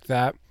to affect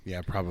that.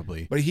 Yeah,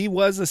 probably. But he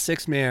was a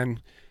sixth man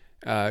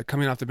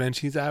coming off the bench.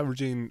 He's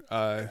averaging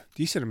a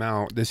decent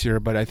amount this year,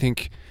 but I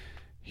think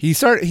he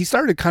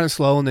started kind of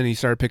slow and then he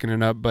started picking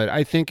it up. But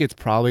I think it's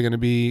probably going to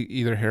be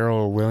either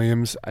Harrell or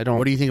Williams.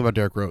 What do you think about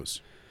Derrick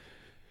Rose?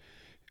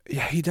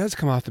 Yeah, he does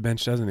come off the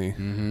bench, doesn't he?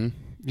 Mm-hmm.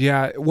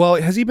 Yeah. Well,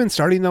 has he been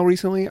starting though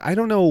recently? I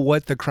don't know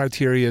what the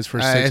criteria is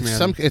for six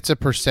man. It's a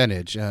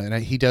percentage, and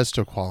he does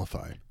still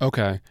qualify.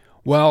 Okay.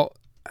 Well,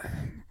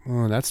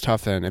 that's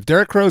tough then. If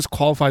Derrick Rose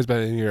qualifies by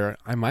the end of the year,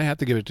 I might have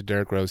to give it to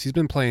Derrick Rose. He's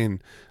been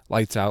playing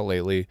lights out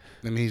lately.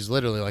 I mean, he's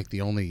literally like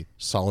the only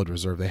solid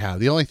reserve they have.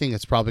 The only thing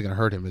that's probably going to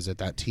hurt him is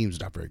that team's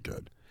not very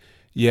good.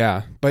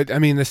 Yeah, but I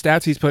mean, the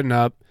stats he's putting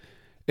up,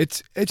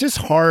 it's just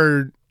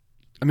hard.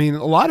 I mean,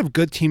 a lot of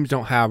good teams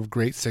don't have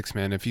great six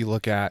men. If you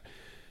look at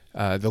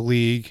the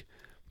league,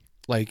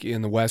 like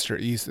in the West or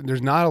East,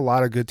 there's not a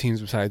lot of good teams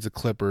besides the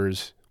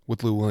Clippers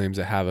with Lou Williams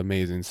that have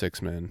amazing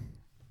six men.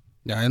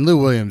 Yeah, and Lou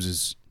Williams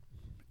is.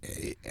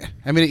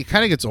 I mean, it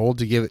kind of gets old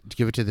to give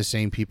it to the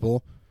same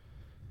people,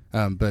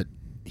 but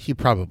he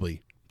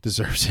probably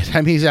deserves it.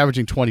 I mean, he's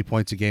averaging 20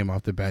 points a game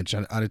off the bench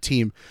on a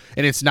team,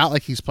 and it's not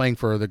like he's playing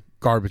for the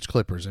garbage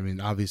Clippers. I mean,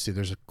 obviously,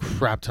 there's a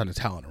crap ton of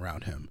talent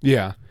around him.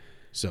 Yeah,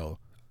 so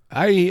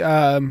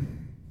I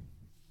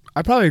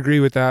probably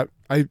agree with that.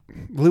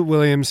 Lou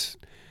Williams.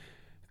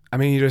 I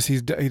mean,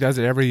 he does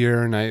it every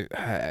year, and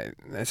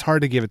it's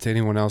hard to give it to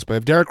anyone else. But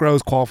if Derrick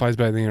Rose qualifies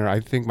by the year, I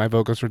think my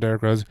vote goes for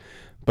Derrick Rose.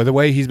 But the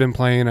way he's been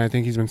playing, I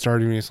think he's been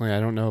starting recently.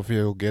 I don't know if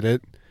he'll get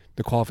it,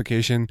 the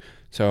qualification.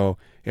 So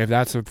if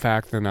that's a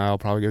fact, then I'll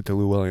probably give it to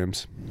Lou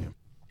Williams. Yeah.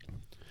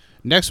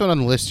 Next one on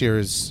the list here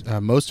is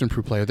most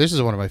improved player. This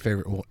is one of my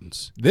favorite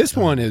ones. This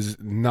one is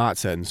not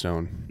set in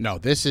stone. No,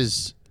 this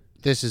is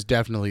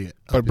definitely.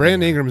 But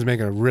Brandon Ingram's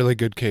making a really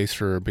good case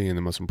for being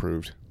the most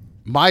improved.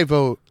 My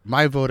vote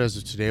as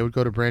of today would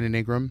go to Brandon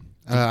Ingram.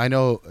 I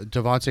know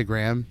Devontae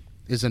Graham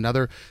is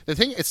another. The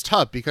thing, it's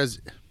tough because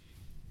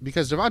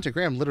Devontae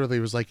Graham literally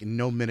was like a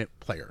no-minute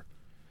player.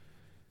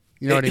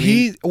 You know what I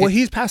mean?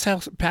 He's Pascal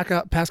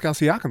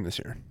Siakam this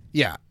year.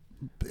 Yeah,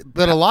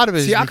 but a lot of it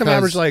is Siakam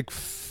averaged like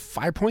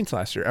 5 points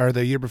last year, or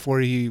the year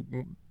before he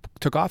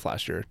took off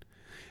last year.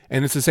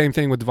 And it's the same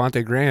thing with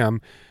Devontae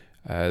Graham.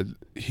 I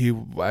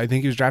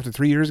think he was drafted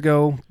 3 years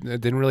ago.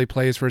 Didn't really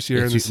play his first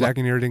year. In the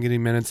second year, didn't get any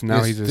minutes. And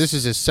now this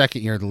is his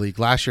second year in the league.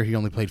 Last year, he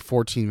only played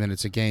 14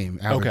 minutes a game,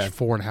 averaged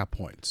 4.5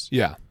 points.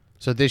 Yeah.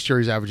 So this year,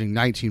 he's averaging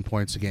 19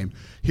 points a game.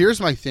 Here's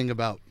my thing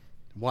about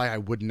why I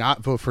would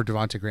not vote for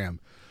Devontae Graham.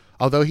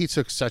 Although he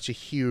took such a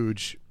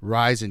huge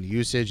rise in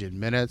usage and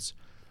minutes,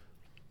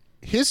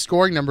 his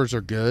scoring numbers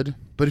are good.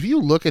 But if you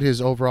look at his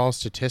overall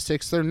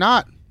statistics, they're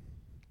not.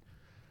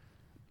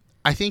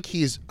 I think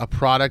he's a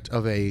product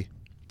of a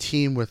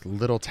team with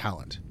little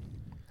talent.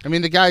 I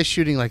mean, the guy's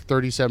shooting like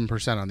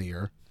 37% on the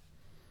year.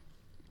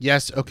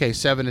 Yes, okay,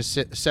 seven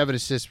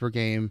assists per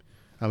game.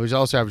 He's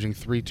also averaging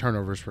 3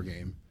 turnovers per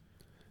game.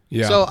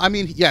 Yeah. So, I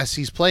mean, yes,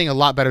 he's playing a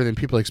lot better than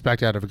people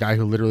expect out of a guy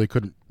who literally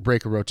couldn't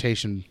break a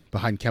rotation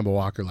behind Kemba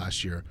Walker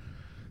last year.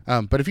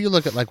 But if you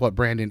look at like what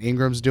Brandon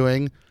Ingram's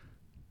doing,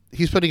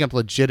 he's putting up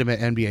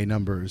legitimate NBA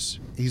numbers.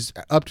 He's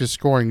up to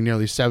scoring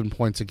nearly 7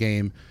 points a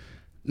game.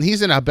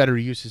 He's in a better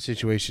usage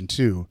situation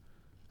too.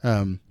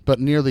 But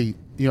nearly,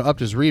 up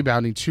to his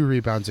rebounding, 2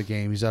 rebounds a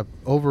game. He's up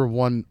over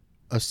 1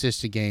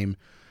 assist a game.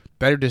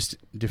 Better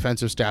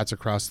defensive stats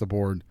across the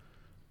board.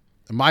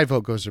 My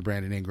vote goes to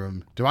Brandon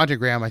Ingram. Devontae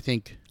Graham, I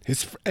think.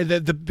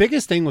 The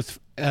biggest thing with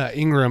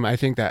Ingram, I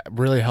think that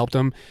really helped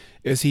him,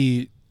 is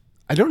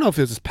I don't know if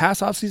it was his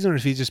past offseason or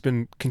if he's just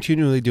been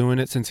continually doing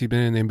it since he's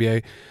been in the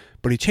NBA,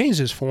 but he changed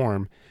his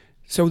form.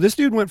 So this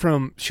dude went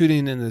from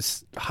shooting in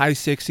the high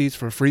 60s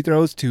for free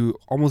throws to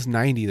almost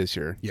 90 this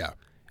year. Yeah.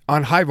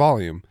 On high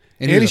volume.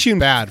 And he's shooting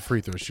a bad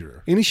free throw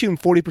shooter. And he's shooting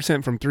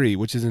 40% from 3,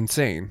 which is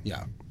insane.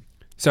 Yeah.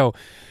 So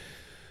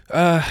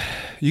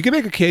you can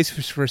make a case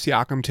for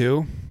Siakam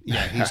too.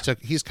 Yeah,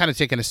 he's kind of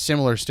taken a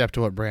similar step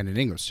to what Brandon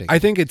Ingram's taking. I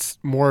think it's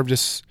more of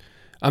just,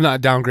 I'm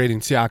not downgrading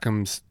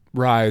Siakam's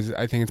rise.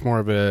 I think it's more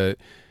of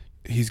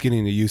he's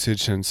getting the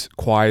usage since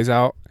Kawhi's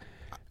out.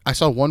 I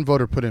saw one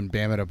voter put in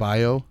Bam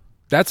Adebayo.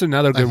 That's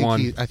another good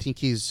one. I think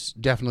he's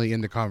definitely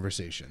in the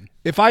conversation.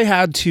 If I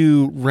had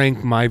to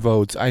rank my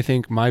votes, I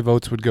think my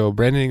votes would go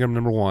Brandon Ingram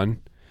number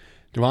 1,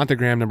 Devontae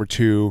Graham number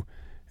 2,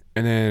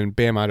 and then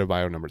Bam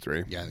Adebayo number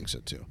 3. Yeah, I think so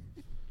too.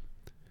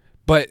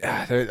 But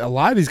a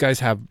lot of these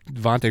guys have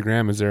Devontae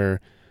Graham as their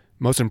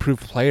most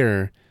improved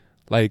player.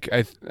 Like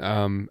out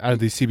of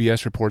these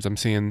CBS reports I'm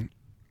seeing,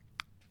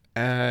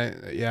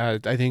 I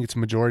think it's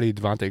majority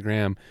Devontae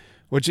Graham,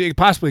 which he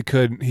possibly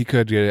could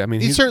get it. I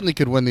mean, he certainly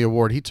could win the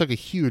award. He took a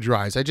huge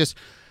rise.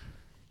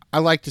 I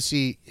like to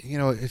see,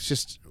 it's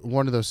just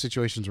one of those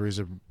situations where he's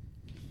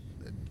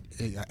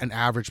an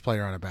average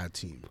player on a bad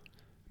team.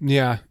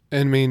 Yeah,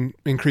 and I mean,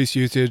 increased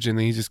usage, and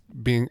he's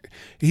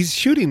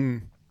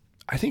shooting.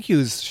 I think he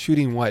was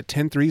shooting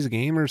 10 threes a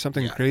game or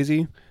something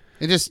crazy.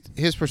 His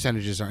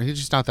percentages he's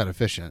just not that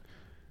efficient.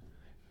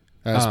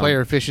 His player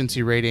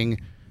efficiency rating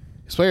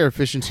is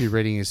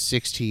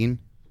 16.5.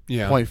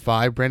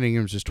 Yeah. Brandon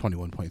Ingram's just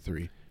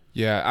 21.3.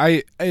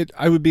 Yeah,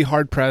 I would be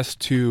hard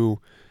pressed to.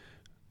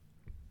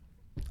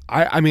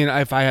 I mean,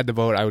 if I had to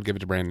vote, I would give it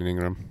to Brandon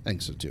Ingram. I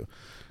think so too.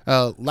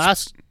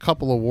 Last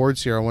couple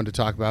awards here I wanted to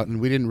talk about,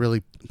 and we didn't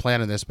really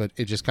plan on this, but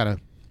it just kind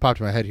of popped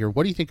in my head here.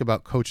 What do you think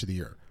about Coach of the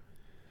Year?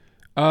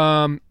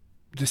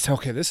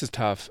 This is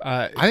tough.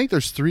 I think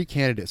there's 3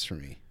 candidates for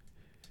me.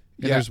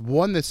 And Yeah. there's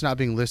one that's not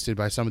being listed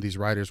by some of these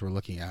writers we're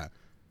looking at.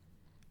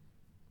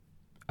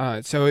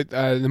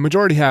 The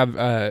majority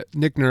have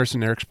Nick Nurse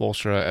and Eric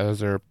Spoelstra as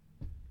their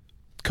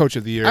coach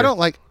of the year. I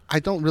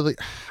don't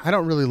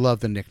really love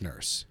the Nick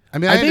Nurse. I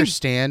mean, I I think-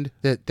 understand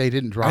that they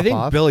didn't drop I think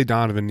off. Billy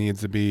Donovan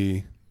needs to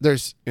be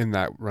There's in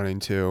that running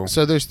too.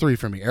 there's 3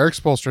 for me. Eric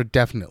Spoelstra,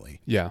 definitely.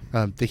 Yeah.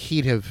 The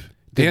Heat have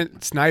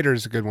Dan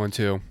Snyder's a good one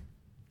too.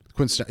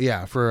 Quinn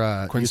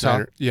for Quinn Utah.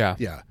 Snyder. Yeah.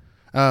 Yeah.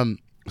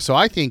 So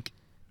I think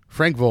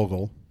Frank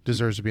Vogel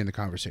deserves to be in the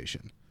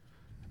conversation.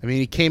 I mean,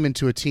 he came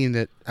into a team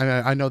that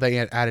I know they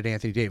added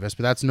Anthony Davis,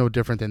 but that's no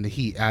different than the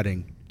Heat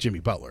adding Jimmy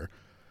Butler.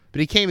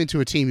 But he came into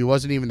a team, he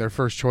wasn't even their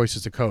first choice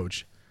as a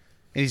coach,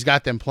 and he's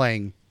got them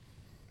playing.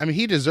 I mean,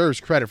 he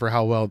deserves credit for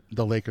how well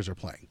the Lakers are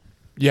playing.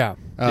 Yeah.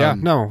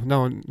 No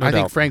I doubt.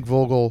 think Frank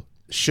Vogel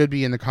should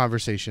be in the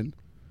conversation.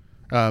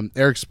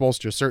 Eric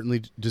Spoelstra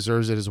certainly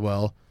deserves it as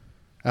well.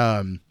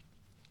 And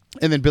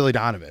then Billy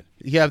Donovan.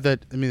 You have the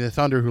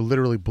Thunder, who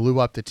literally blew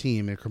up the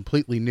team and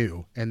completely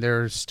new, and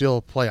they're still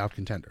a playoff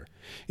contender.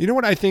 You know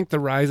what I think the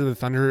rise of the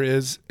Thunder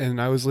is?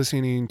 And I was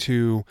listening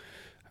to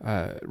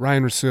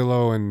Ryan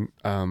Russillo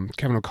and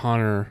Kevin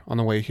O'Connor on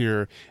the way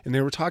here, and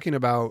they were talking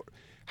about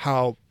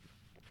how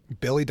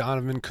Billy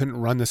Donovan couldn't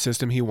run the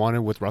system he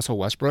wanted with Russell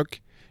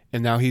Westbrook,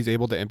 and now he's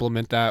able to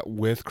implement that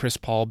with Chris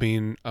Paul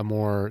being a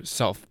more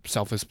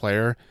selfless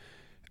player.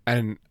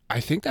 And I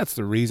think that's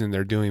the reason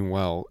they're doing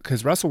well,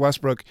 because Russell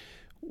Westbrook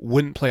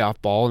wouldn't play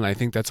off ball, and I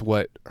think that's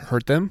what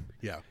hurt them.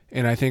 Yeah.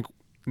 And I think,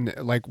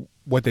 like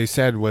what they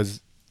said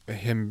was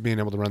him being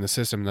able to run the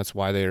system. That's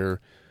why they're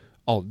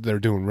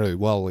doing really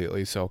well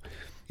lately. So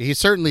He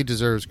certainly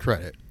deserves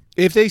credit.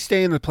 if they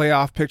stay in the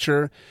playoff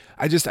picture,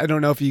 I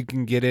don't know if you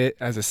can get it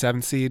as a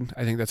 7th seed.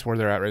 I think that's where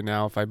they're at right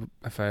now. If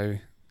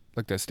I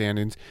looked at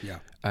standings,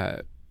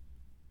 Yeah.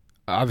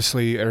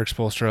 Obviously Eric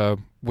Spoelstra,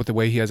 with the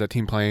way he has that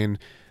team playing,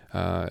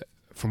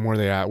 from where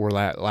they were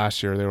at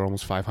last year, they were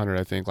almost 500.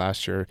 I think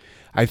last year.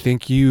 I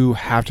think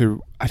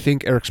I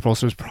think Eric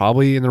Spoelstra is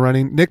probably in the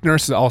running. Nick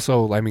Nurse is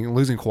also. I mean,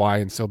 losing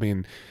Kawhi and still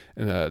being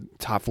in the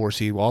top 4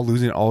 seed while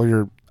losing all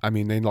your. I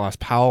mean, they lost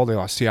Powell, they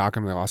lost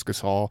Siakam, they lost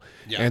Gasol,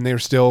 and they're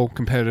still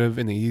competitive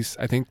in the East.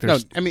 I think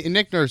there's. No, I mean,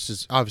 Nick Nurse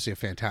is obviously a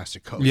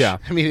fantastic coach. Yeah.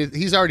 I mean,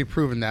 he's already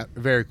proven that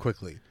very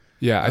quickly.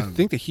 Yeah, I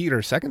think the Heat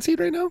are 2nd seed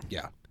right now.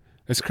 Yeah.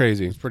 It's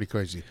crazy. It's pretty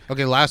crazy.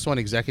 Okay, last one,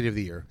 executive of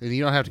the year. And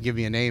you don't have to give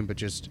me a name, but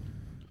just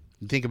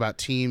think about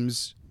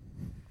teams.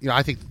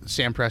 I think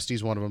Sam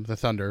Presti's one of them, the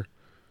Thunder.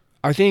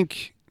 I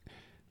think,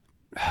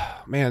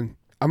 man,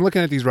 I'm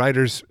looking at these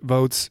writers'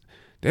 votes.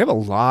 They have a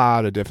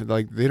lot of different.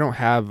 Like they don't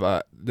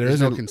have.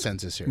 There's no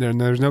consensus here.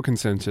 There's no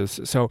consensus.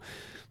 So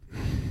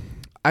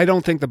I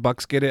don't think the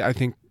Bucks get it. I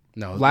think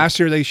No. last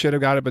year they should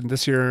have got it, but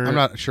this year I'm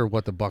not sure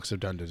what the Bucks have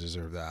done to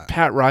deserve that.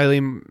 Pat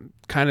Riley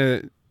kind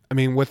of. I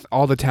mean, with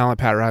all the talent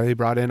Pat Riley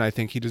brought in, I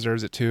think he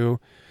deserves it too.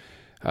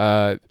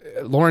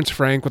 Lawrence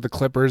Frank with the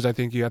Clippers, I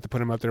think you have to put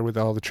him up there with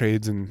all the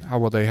trades and how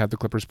well they have the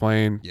Clippers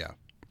playing. Yeah.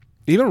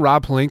 Even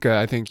Rob Pelinka,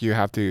 I think you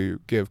have to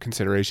give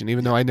consideration,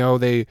 even though I know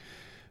they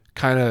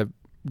kind of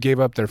gave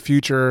up their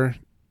future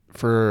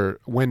for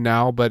win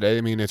now, but I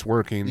mean, it's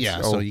working.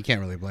 Yeah, so you can't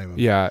really blame them.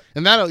 Yeah.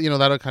 And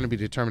that'll kind of be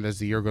determined as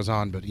the year goes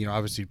on, but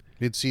obviously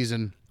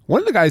mid-season.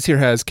 One of the guys here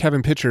has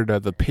Kevin Pitchard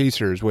of the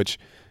Pacers, which,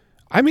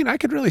 I mean, I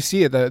could really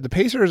see it. The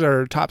Pacers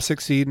are top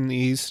 6 seed in the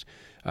East.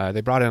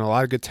 They brought in a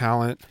lot of good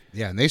talent.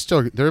 Yeah, and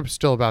they're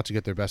still about to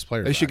get their best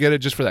players. They should get it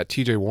just for that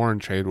TJ Warren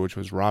trade, which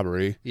was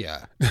robbery.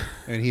 Yeah.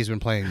 And he's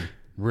been playing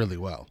really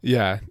well.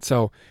 Yeah.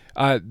 So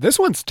this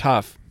one's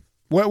tough.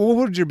 What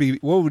would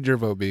your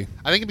vote be?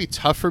 I think it'd be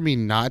tough for me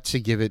not to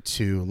give it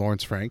to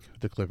Lawrence Frank,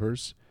 the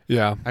Clippers.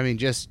 Yeah. I mean,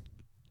 just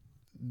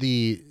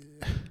the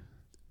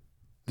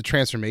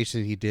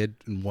transformation he did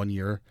in 1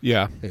 year.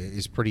 Yeah.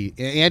 Is pretty,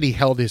 and he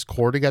held his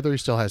core together. He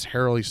still has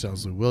Harrell, he still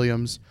has Lou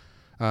Williams.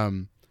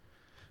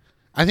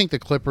 I think the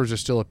Clippers are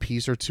still a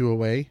piece or two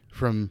away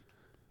from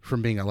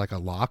being a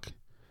lock.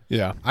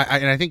 Yeah.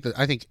 I think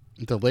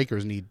the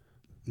Lakers need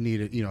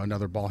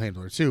another ball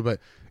handler too. But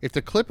if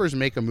the Clippers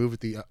make a move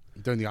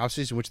during the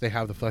offseason, which they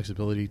have the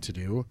flexibility to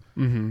do,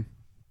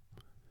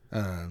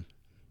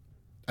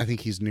 I think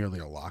he's nearly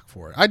a lock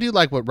for it. I do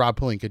like what Rob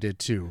Pelinka did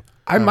too.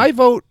 My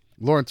vote.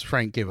 Lawrence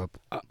Frank gave up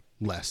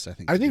less.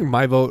 I think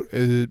my vote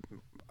is.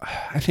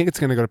 I think it's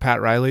going to go to Pat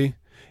Riley.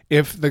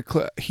 If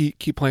he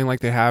keep playing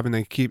like they have and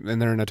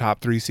they're in a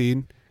top 3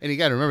 seed. And you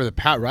got to remember that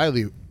Pat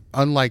Riley,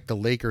 unlike the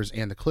Lakers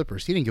and the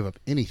Clippers, he didn't give up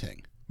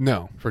anything.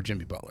 No, for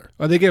Jimmy Butler.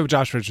 Well, they gave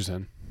Josh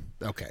Richardson.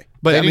 Okay,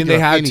 but I mean they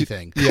had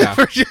anything. Yeah,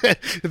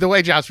 the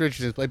way Josh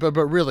Richardson played, but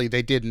really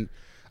they didn't.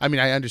 I mean,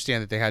 I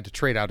understand that they had to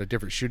trade out a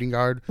different shooting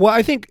guard. Well,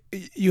 I think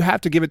you have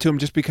to give it to him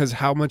just because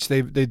how much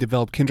they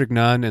developed Kendrick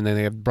Nunn, and then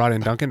they have brought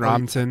in Duncan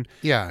Robinson.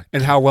 Yeah,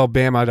 and how well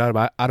Bam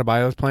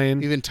Adebayo is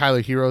playing. Even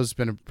Tyler Hero's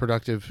been a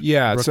productive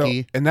rookie.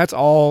 So and that's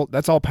all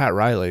Pat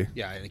Riley.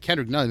 Yeah, and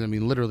Kendrick Nunn, I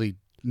mean, literally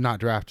not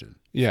drafted.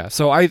 Yeah,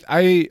 so I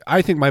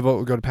think my vote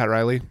would go to Pat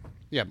Riley.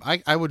 Yeah,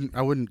 I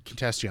wouldn't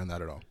contest you on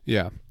that at all.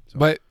 Yeah, so.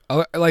 But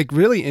Like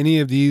really any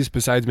of these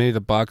besides maybe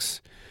the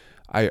Bucks,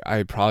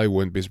 I probably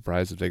wouldn't be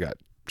surprised if they got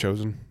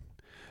chosen.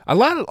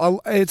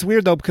 It's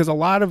weird though because a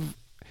lot of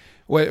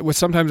what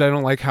sometimes I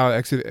don't like how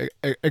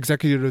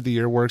executive of the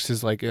year works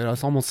is like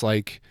it's almost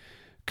like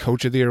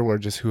coach of the year where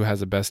just who has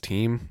the best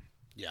team.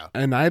 Yeah.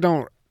 And I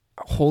don't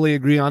wholly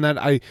agree on that.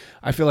 I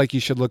feel like you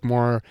should look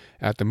more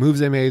at the moves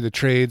they made, the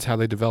trades, how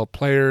they develop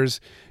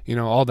players,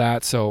 all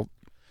that. So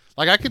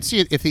Like I could see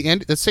it if the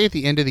end. Let's say at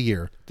the end of the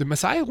year. did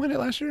Messiah win it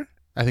last year?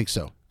 I think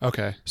so.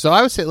 Okay. So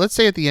I would say, let's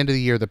say at the end of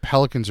the year, the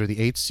Pelicans are the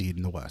 8th seed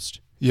in the West,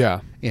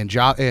 Yeah. and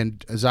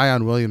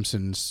Zion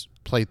Williamson's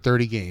played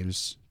 30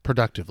 games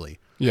productively.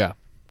 Yeah.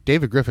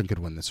 David Griffin could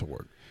win this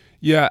award.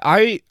 Yeah.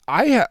 I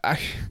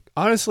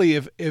honestly,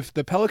 if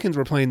the Pelicans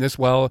were playing this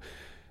well,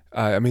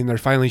 I mean, they're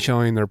finally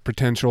showing their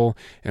potential,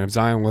 and if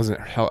Zion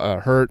wasn't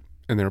hurt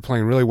and they were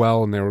playing really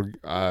well and they were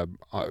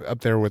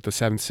up there with the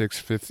 7th,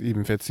 6th, 5th,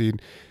 even 5th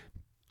seed,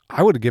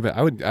 I would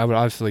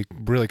obviously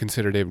really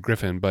consider David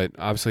Griffin, but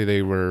obviously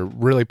they were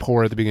really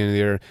poor at the beginning of the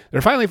year.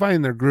 They're finally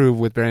finding their groove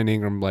with Brandon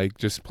Ingram, like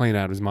just playing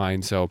out of his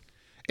mind. So,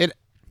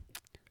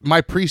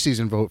 My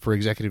preseason vote for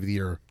Executive of the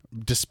Year,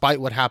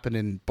 despite what happened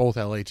in both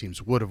LA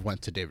teams, would have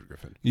went to David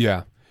Griffin.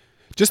 yeah,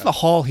 just the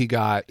haul he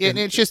got. And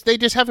it's just they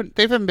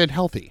haven't been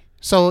healthy,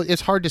 so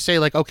it's hard to say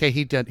like, okay,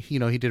 he did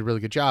a really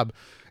good job.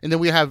 And then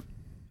we have,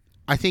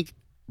 I think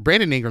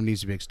Brandon Ingram needs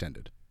to be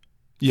extended.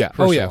 Yeah.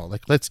 First of all,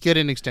 like let's get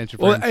an extension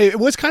for him. It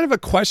was kind of a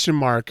question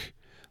mark.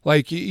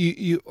 Like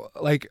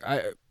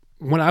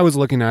when I was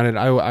looking at it,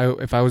 I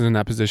if I was in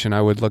that position,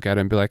 I would look at it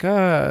and be like,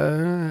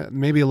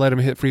 maybe let him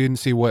hit free and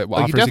see what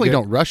offers you definitely he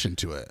don't rush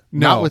into it.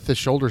 No. Not with the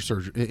shoulder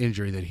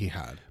injury that he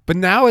had. But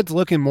now it's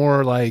looking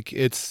more like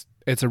it's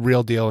a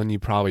real deal, and you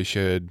probably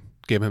should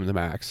give him the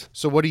max.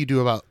 So what do you do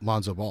about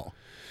Lonzo Ball?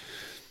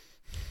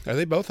 Are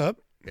they both up?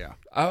 Yeah.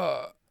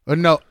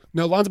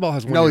 No, Lonzo Ball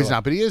has one. No, year he's left.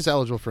 not. But he is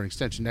eligible for an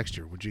extension next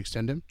year. Would you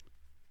extend him?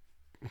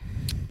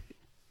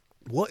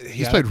 What?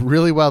 He's played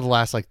really well the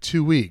last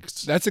 2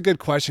 weeks. That's a good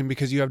question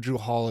because you have Drew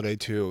Holiday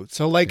too.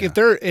 So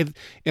if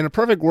in a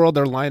perfect world,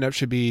 their lineup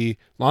should be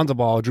Lonzo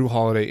Ball, Drew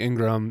Holiday,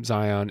 Ingram,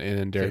 Zion,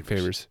 and Derek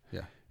Favors.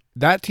 Yeah.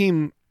 That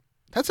team,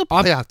 That's a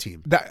playoff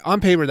team. that on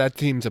paper, that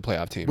team's a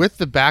playoff team. With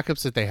the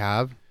backups that they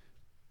have.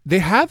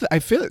 I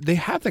feel they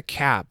have the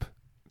cap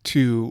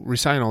to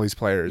resign all these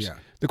players. Yeah.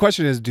 The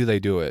question is, do they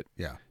do it?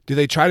 Yeah. Do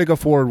they try to go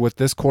forward with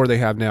this core they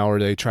have now, or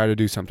do they try to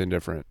do something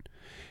different?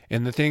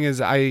 And the thing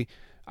is, I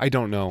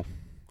don't know.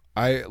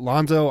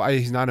 Lonzo,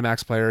 he's not a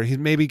max player. He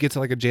maybe gets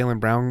like a Jaylen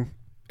Brown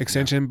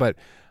extension, but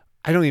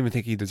I don't even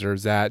think he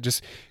deserves that.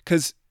 Just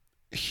because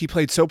he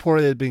played so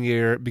poorly at the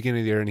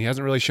beginning of the year, and he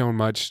hasn't really shown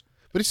much.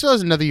 But he still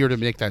has another year to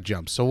make that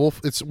jump. So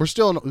we're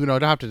still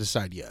don't have to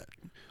decide yet.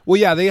 Well,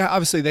 yeah, they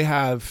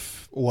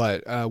have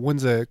what?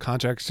 When's the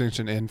contract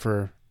extension in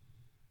for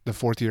the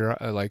 4th year?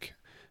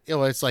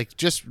 It's like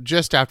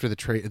just after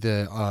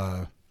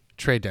the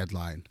trade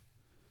deadline.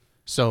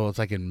 So it's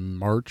like in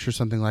March or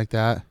something like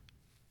that.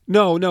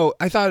 No.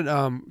 I thought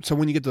so.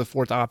 When you get to the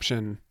 4th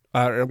option,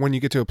 or when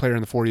you get to a player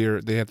in the 4th year,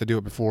 they have to do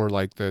it before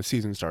the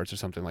season starts or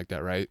something like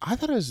that, right? I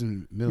thought it was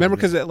in middle. Remember,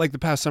 because the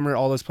past summer,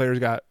 all those players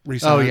got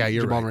re-signed. Oh yeah,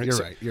 you're Jamal right.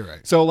 Murray. You're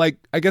right. So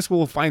I guess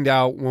we'll find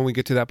out when we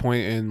get to that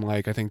point in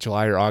I think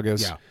July or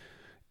August. Yeah.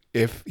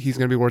 If he's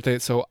going to be worth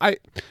it. So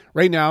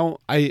right now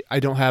I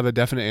don't have a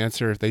definite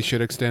answer if they should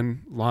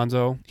extend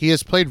Lonzo. He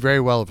has played very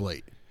well of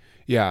late.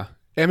 Yeah.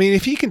 I mean,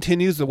 if he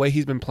continues the way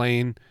he's been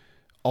playing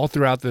all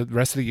throughout the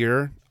rest of the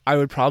year, I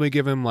would probably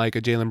give him a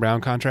Jaylen Brown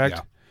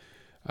contract.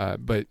 Yeah.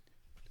 But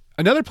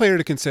another player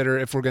to consider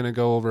if we're going to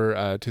go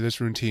over to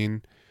this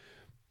routine,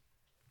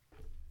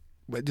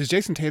 does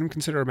Jason Tatum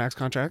consider a max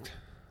contract?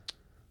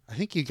 I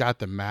think he got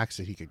the max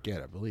that he could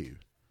get, I believe.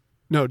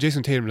 No,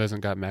 Jason Tatum doesn't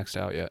got maxed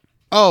out yet.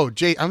 Oh,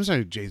 I'm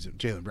sorry,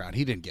 Jaylen Brown.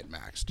 He didn't get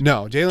maxed.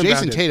 No,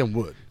 Jason Tatum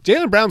would.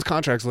 Jaylen Brown's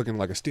contract's looking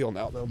like a steal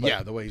now, though.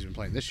 Yeah, the way he's been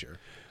playing this year.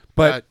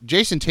 But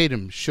Jason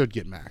Tatum should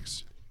get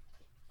maxed.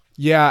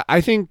 Yeah, I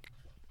think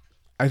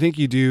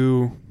you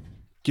do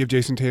give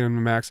Jason Tatum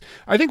the max.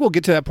 I think we'll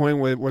get to that point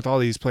with all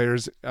these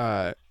players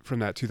from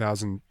that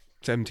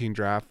 2017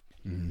 draft.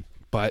 Mm-hmm.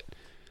 But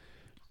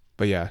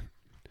yeah,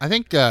 I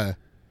think it'd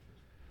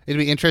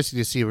be interesting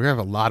to see. We're gonna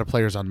have a lot of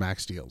players on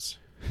max deals.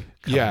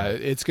 Yeah,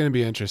 it's going to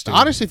be interesting.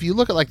 Honestly, if you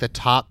look at the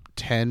top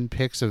 10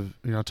 picks of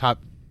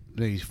top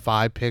maybe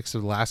 5 picks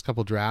of the last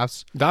couple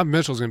drafts, Donovan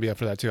Mitchell's going to be up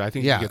for that too. I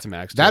think he gets a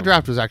max. That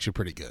draft was actually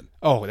pretty good.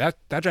 Oh, that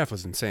draft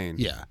was insane.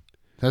 Yeah,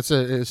 it's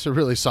a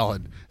really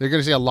solid. They're going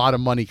to see a lot of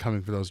money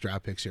coming for those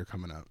draft picks here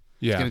coming up.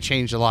 Yeah, it's going to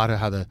change a lot of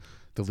how the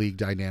league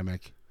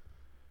dynamic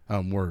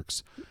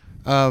works.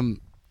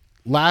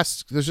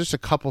 There's just a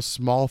couple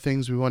small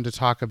things we wanted to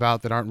talk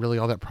about that aren't really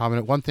all that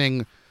prominent. One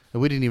thing that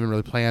we didn't even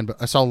really plan, but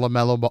I saw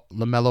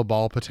LaMelo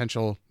Ball,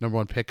 potential number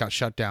 1 pick, got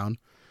shut down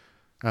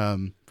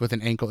with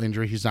an ankle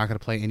injury. He's not going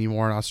to play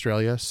anymore in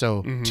Australia.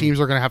 So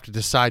teams are going to have to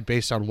decide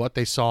based on what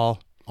they saw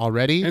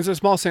already. And it's a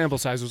small sample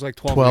size. It was like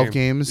 12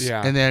 games.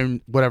 Yeah. And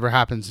then whatever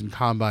happens in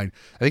Combine.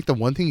 I think the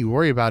one thing you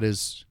worry about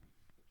is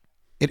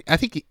I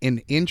think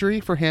an injury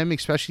for him,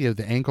 especially of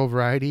the ankle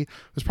variety,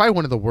 was probably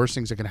one of the worst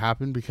things that can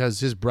happen because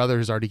his brother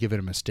has already given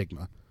him a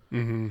stigma.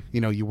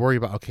 Mm-hmm. You worry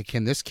about, okay,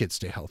 can this kid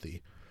stay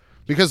healthy?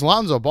 Because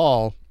Lonzo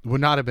Ball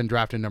would not have been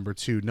drafted number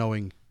 2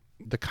 knowing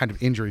the kind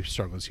of injury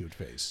struggles he would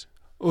face.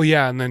 Well,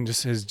 yeah, and then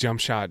just his jump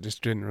shot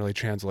just didn't really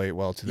translate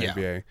well to the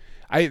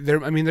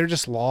NBA. They're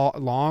just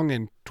long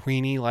and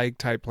tweeny like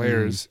type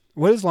players.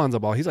 What is Lonzo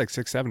Ball? He's like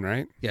 6'7",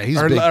 right? Yeah, he's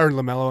or big. Or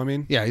LaMelo. I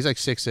mean, yeah, he's like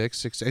 6'6",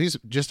 6'7". He's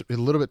just a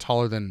little bit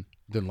taller than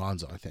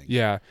Lonzo, I think.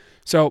 Yeah.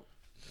 So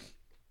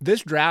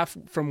this draft,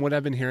 from what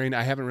I've been hearing,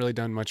 I haven't really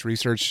done much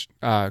research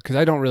because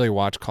I don't really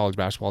watch college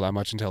basketball that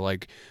much until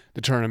like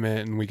the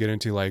tournament, and we get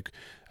into like,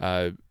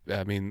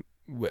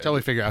 Until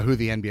we figure out who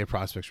the NBA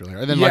prospects really are.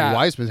 And then Yeah. like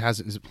Wiseman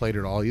hasn't played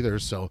at all either,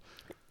 so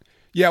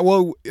yeah,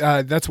 well,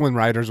 that's when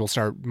writers will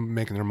start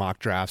making their mock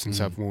drafts and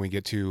stuff when we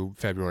get to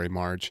February,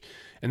 March,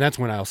 and that's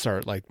when I'll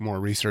start like more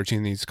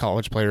researching these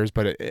college players.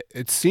 But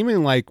it's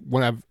seeming like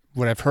what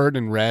I've heard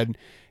and read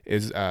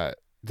is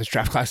this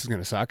draft class is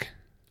going to suck.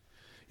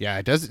 yeah,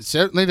 it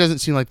certainly doesn't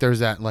seem like there's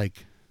that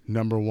like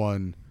number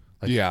one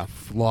Yeah.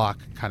 flock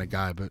kind of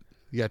guy, but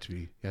you have to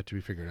be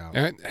figured out.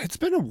 And it's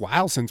been a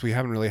while since we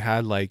haven't really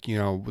had like,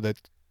 the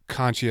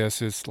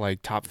conscientious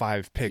like top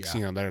 5 picks,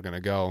 Yeah. that are going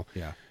to go.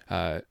 Yeah.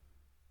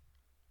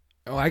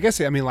 I guess,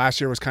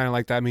 last year was kind of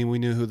like that. I mean, we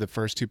knew who the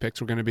first 2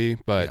 picks were going to be,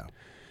 but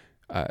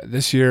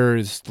this year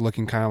is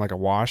looking kind of like a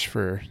wash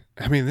for,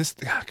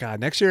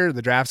 next year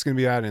the draft's going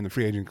to be bad and the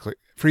free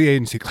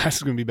agency class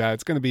is going to be bad.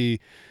 It's going to be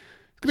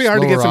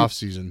hard to get some off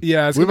season.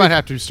 Yeah. We might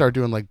have to start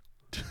doing like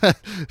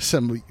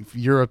some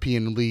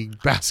European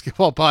League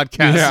basketball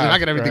podcasts. Yeah, We're not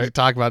going to have anything right. to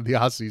talk about in the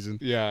off season.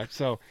 Yeah.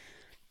 So,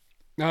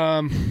 We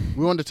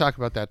wanted to talk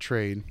about that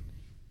trade.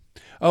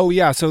 oh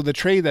yeah. So the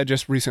trade that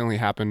just recently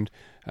happened,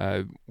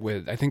 I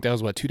think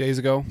that was 2 days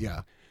ago.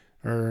 Yeah.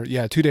 2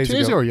 days 2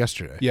 days ago or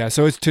yesterday? Yeah,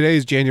 so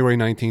today's January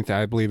 19th.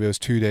 I believe it was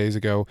 2 days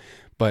ago,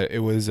 but it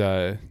was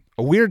a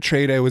weird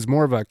trade. It was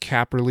more of a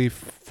cap relief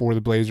for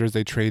the Blazers.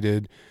 They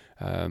traded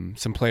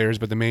some players,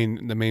 but the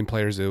main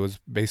players, it was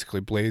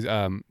basically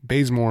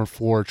Bazemore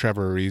for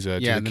Trevor Ariza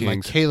to Yeah, the and then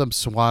Kings. like Caleb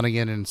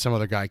Swanigan and some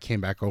other guy came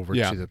back over to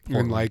the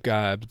Portland.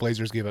 and the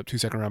Blazers gave up 2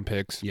 second-round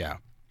picks. Yeah.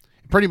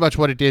 Pretty much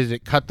what it did is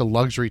it cut the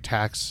luxury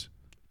tax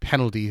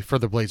penalty for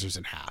the Blazers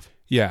in half.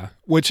 Yeah,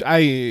 which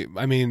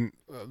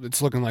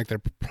it's looking like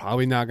they're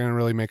probably not going to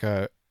really make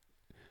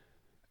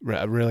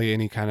really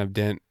any kind of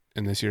dent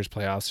in this year's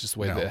playoffs, just the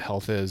way that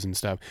health is and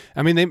stuff.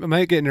 I mean, they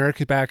might get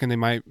Nurkic back, and they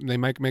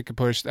might make a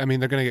push. I mean,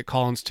 they're going to get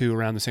Collins too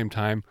around the same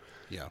time.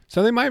 Yeah.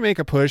 So they might make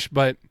a push,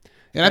 but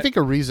And I think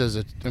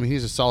Ariza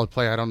he's a solid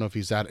player. I don't know if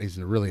he's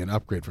really an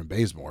upgrade from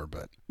Bazemore,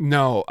 but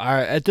no,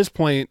 at this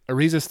point,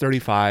 Ariza's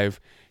 35.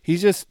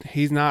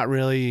 He's not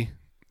really.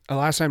 The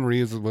last time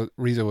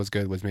Ariza was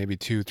good was maybe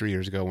 2-3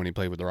 years ago when he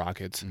played with the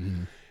Rockets.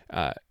 Mm-hmm.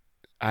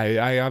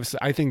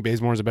 I think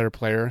Bazemore is a better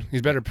player.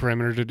 He's a better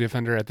perimeter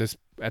defender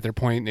at their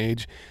point in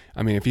age.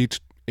 I mean, if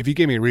you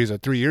gave me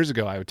Ariza 3 years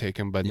ago, I would take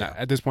him, but not,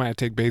 at this point, I'd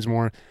take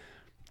Bazemore.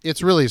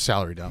 It's really a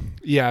salary dump.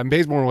 Yeah, and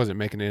Bazemore wasn't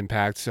making an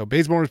impact, so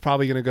Bazemore is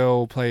probably going to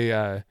go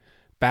play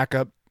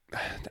backup.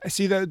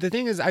 See, the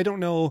thing is, I don't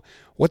know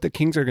what the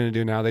Kings are going to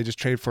do now. They just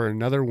trade for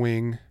another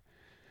wing.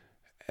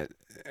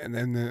 And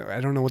then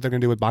I don't know what they're going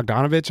to do with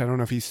Bogdanovich. I don't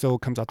know if he still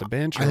comes off the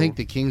bench. I think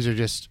the Kings are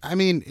just. I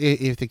mean,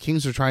 if the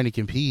Kings are trying to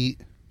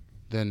compete,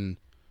 then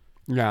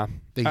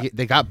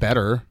they got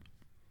better.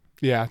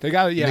 Yeah, they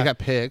got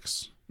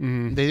picks.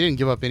 Mm-hmm. They didn't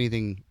give up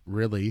anything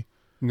really.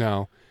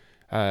 No,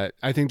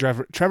 I think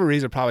Trevor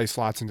Ariza probably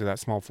slots into that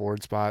small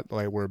forward spot,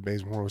 like where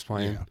Bazemore was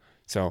playing. Yeah.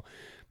 So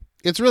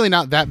it's really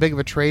not that big of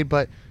a trade,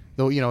 but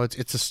though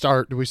it's a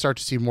start. We start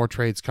to see more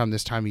trades come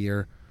this time of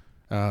year.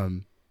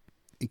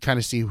 Kind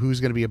of see who's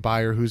going to be a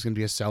buyer, who's going to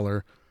be a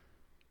seller,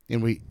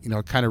 and we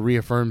it kind of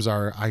reaffirms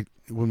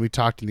when we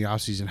talked in the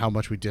offseason how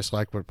much we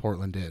disliked what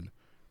Portland did.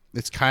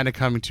 It's kind of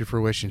coming to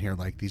fruition here.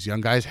 Like, these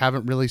young guys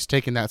haven't really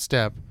taken that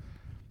step.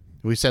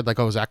 We said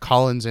Zach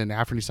Collins and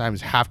Anthony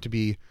Simons have to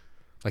be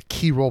like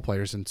key role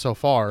players, and so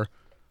far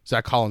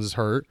Zach Collins is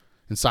hurt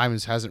and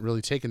Simons hasn't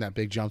really taken that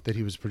big jump that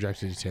he was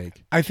projected to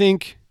take. I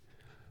think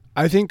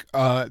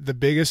the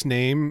biggest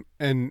name,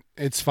 and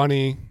it's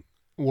funny,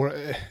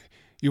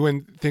 you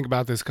wouldn't think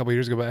about this a couple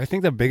years ago, but I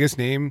think the biggest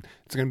name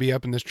that's going to be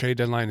up in this trade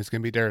deadline is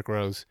going to be Derrick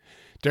Rose.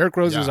 Derrick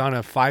Rose is on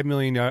a $5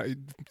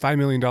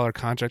 million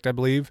contract, I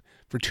believe,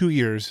 for 2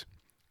 years,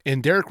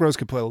 and Derrick Rose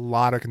could put a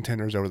lot of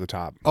contenders over the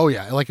top. Oh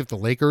yeah, like if the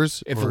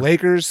Lakers,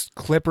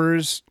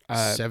 Clippers,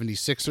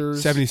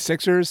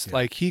 76ers,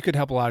 like he could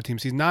help a lot of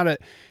teams. He's not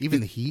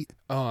even the Heat.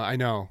 Oh, I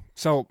know.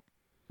 So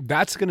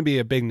that's going to be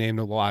a big name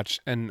to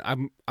watch, and I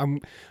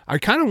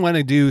kind of want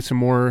to do some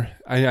more.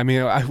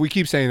 We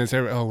keep saying this.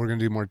 Oh, we're going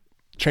to do more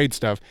trade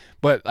stuff,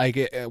 but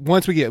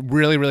once we get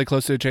really, really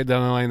close to the trade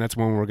deadline, that's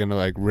when we're going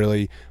to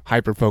really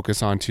hyper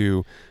focus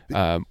onto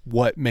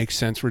what makes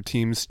sense for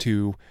teams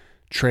to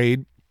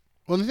trade.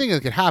 Well, the thing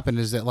that could happen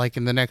is that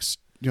in the next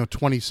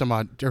 20 some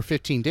odd or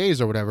 15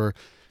 days or whatever,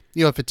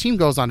 if a team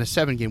goes on a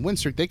 7-game win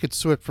streak, they could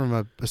switch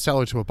from a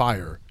seller to a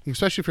buyer,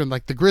 especially from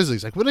like the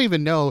Grizzlies. Like, we don't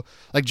even know,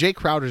 like Jay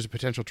Crowder is a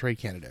potential trade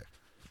candidate.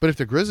 But if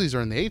the Grizzlies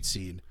are in the 8th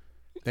seed,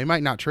 they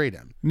might not trade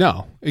him.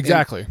 No,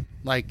 exactly.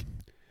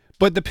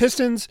 But the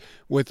Pistons,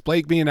 with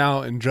Blake being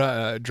out and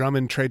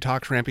Drummond trade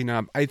talks ramping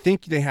up, I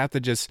think they have to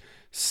just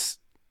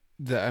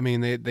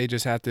they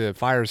just have to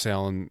fire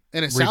sale and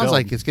it rebuild. Sounds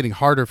like it's getting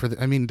harder for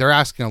they're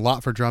asking a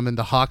lot for Drummond.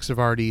 The Hawks have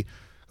already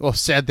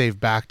said they've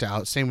backed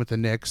out. Same with the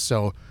Knicks.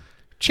 So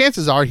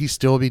chances are he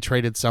still will be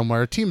traded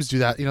somewhere. Teams do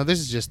that. This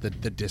is just the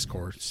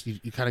discourse.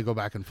 You kind of go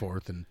back and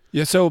forth. And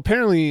yeah, so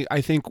apparently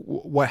I think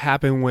what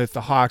happened with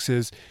the Hawks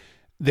is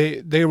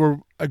they were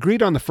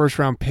agreed on the first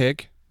round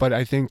pick, but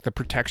I think the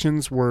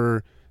protections they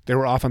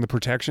were off on the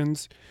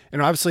protections.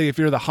 And obviously if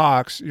you're the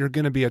Hawks, you're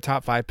going to be a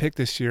top 5 pick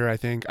this year,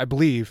 I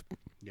believe.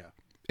 Yeah.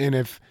 And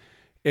if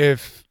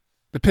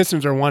the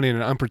Pistons are wanting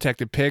an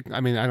unprotected pick,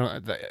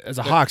 as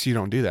a Hawks, you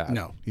don't do that.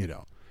 No, you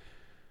don't.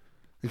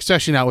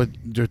 Especially now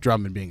with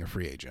Drummond being a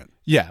free agent.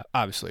 Yeah,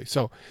 obviously.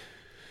 So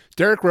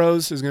Derrick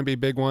Rose is going to be a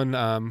big one.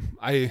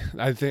 I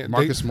think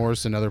Marcus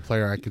Morris, another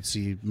player I could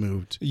see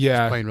moved.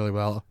 Yeah. He's playing really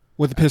well.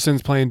 With the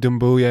Pistons playing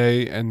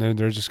Doumbouya, and then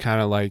they're just kind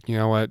of like, you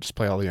know what, just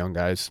play all the young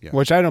guys,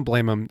 which I don't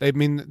blame them.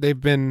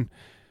 They've been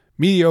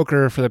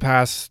mediocre for the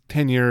past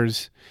 10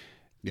 years,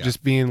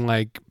 just being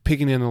like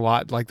picking in a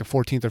lot, like the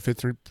 14th or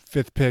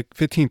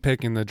 15th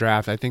pick in the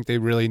draft. I think they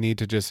really need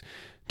to just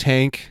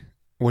tank,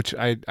 which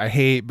I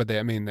hate, but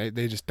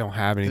they just don't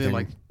have anything. And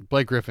then, like,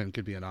 Blake Griffin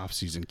could be an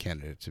off-season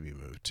candidate to be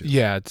moved too.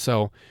 Yeah,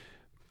 so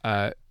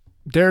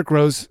Derrick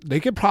Rose, they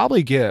could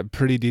probably get a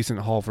pretty decent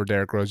haul for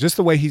Derrick Rose, just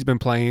the way he's been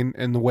playing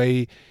and the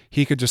way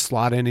he could just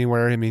slot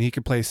anywhere. He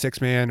could play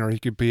 6-man or he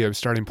could be a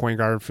starting point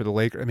guard for the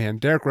Lakers.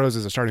 Derrick Rose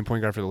as a starting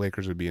point guard for the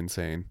Lakers would be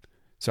insane.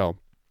 So,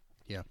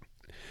 yeah,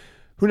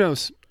 who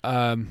knows?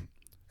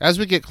 As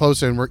we get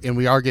closer, and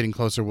we are getting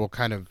closer, we'll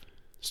kind of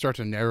start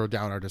to narrow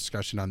down our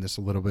discussion on this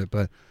a little bit,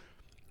 but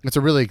it's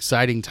a really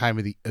exciting time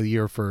of the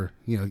year for,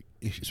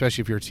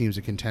 especially if your team's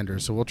a contender.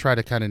 So we'll try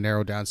to kind of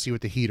narrow down, see what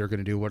the Heat are going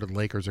to do, what are the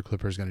Lakers or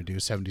Clippers going to do,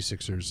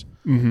 76ers.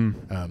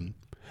 Mm-hmm.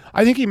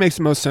 I think he makes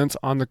the most sense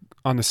on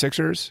the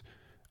Sixers,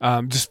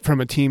 just from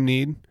a team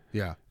need.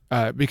 Yeah.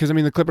 Because,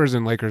 the Clippers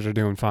and Lakers are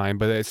doing fine,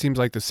 but it seems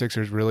like the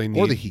Sixers really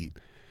need... Or the Heat.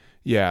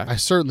 Yeah. I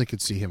certainly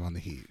could see him on the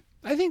Heat.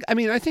 I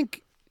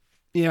think,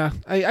 yeah,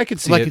 I could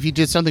see like it. if you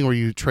did something where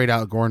you trade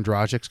out Goran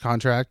Dragic's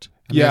contract,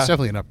 that's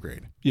definitely an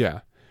upgrade.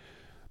 Yeah.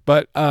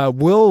 But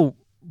we'll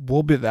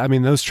be.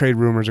 Those trade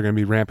rumors are going to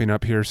be ramping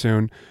up here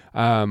soon.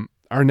 Our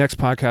next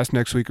podcast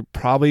next week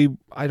probably.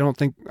 I don't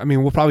think.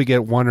 We'll probably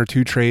get 1 or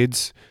 2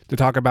 trades to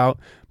talk about,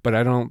 but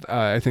I don't.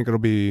 I think it'll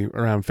be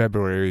around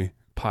February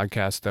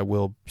podcast that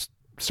we'll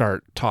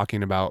start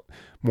talking about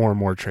more and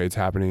more trades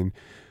happening.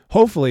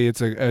 Hopefully,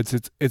 it's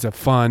a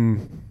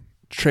fun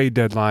trade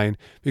deadline,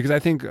 because I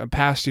think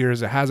past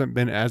years it hasn't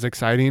been as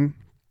exciting.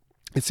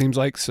 It seems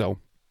like so.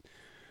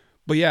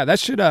 But yeah, that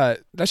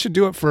should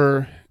do it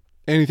for.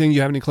 Anything? You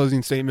have any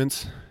closing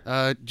statements?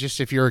 Just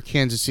if you're a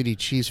Kansas City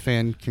Chiefs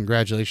fan,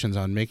 congratulations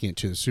on making it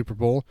to the Super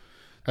Bowl.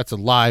 That's a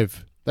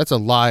live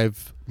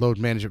load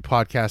management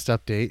podcast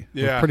update.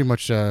 Yeah. We're pretty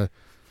much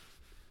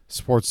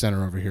Sports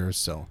Center over here.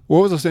 So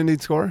what was the ending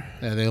score?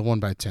 Yeah, they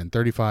won by 10,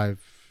 35-24,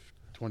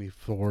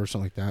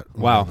 something like that.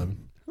 Wow.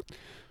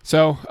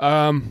 So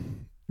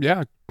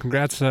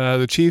congrats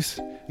the Chiefs.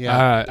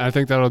 Yeah. I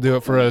think that'll do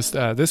it for us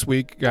this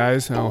week,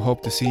 guys. I'll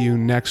hope to see you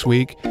next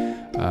week.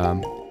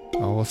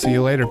 We'll see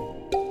you later.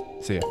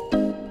 See ya.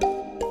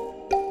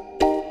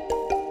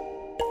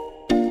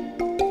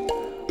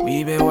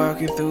 We've been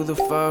walking through the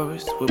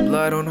forest with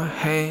blood on our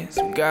hands.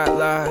 We got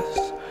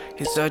lost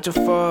in such a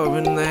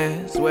foreign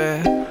land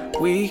where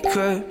we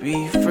could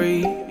be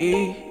free.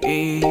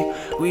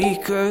 We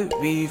could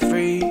be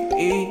free.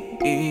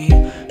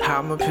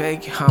 I'm a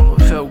pagan, I'm a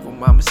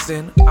pilgrim, I'm a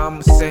sinner, I'm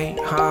a saint.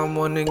 I'm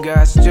one of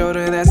God's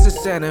children that's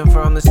descended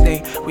from the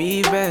snake.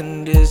 We've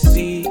been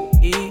deceived.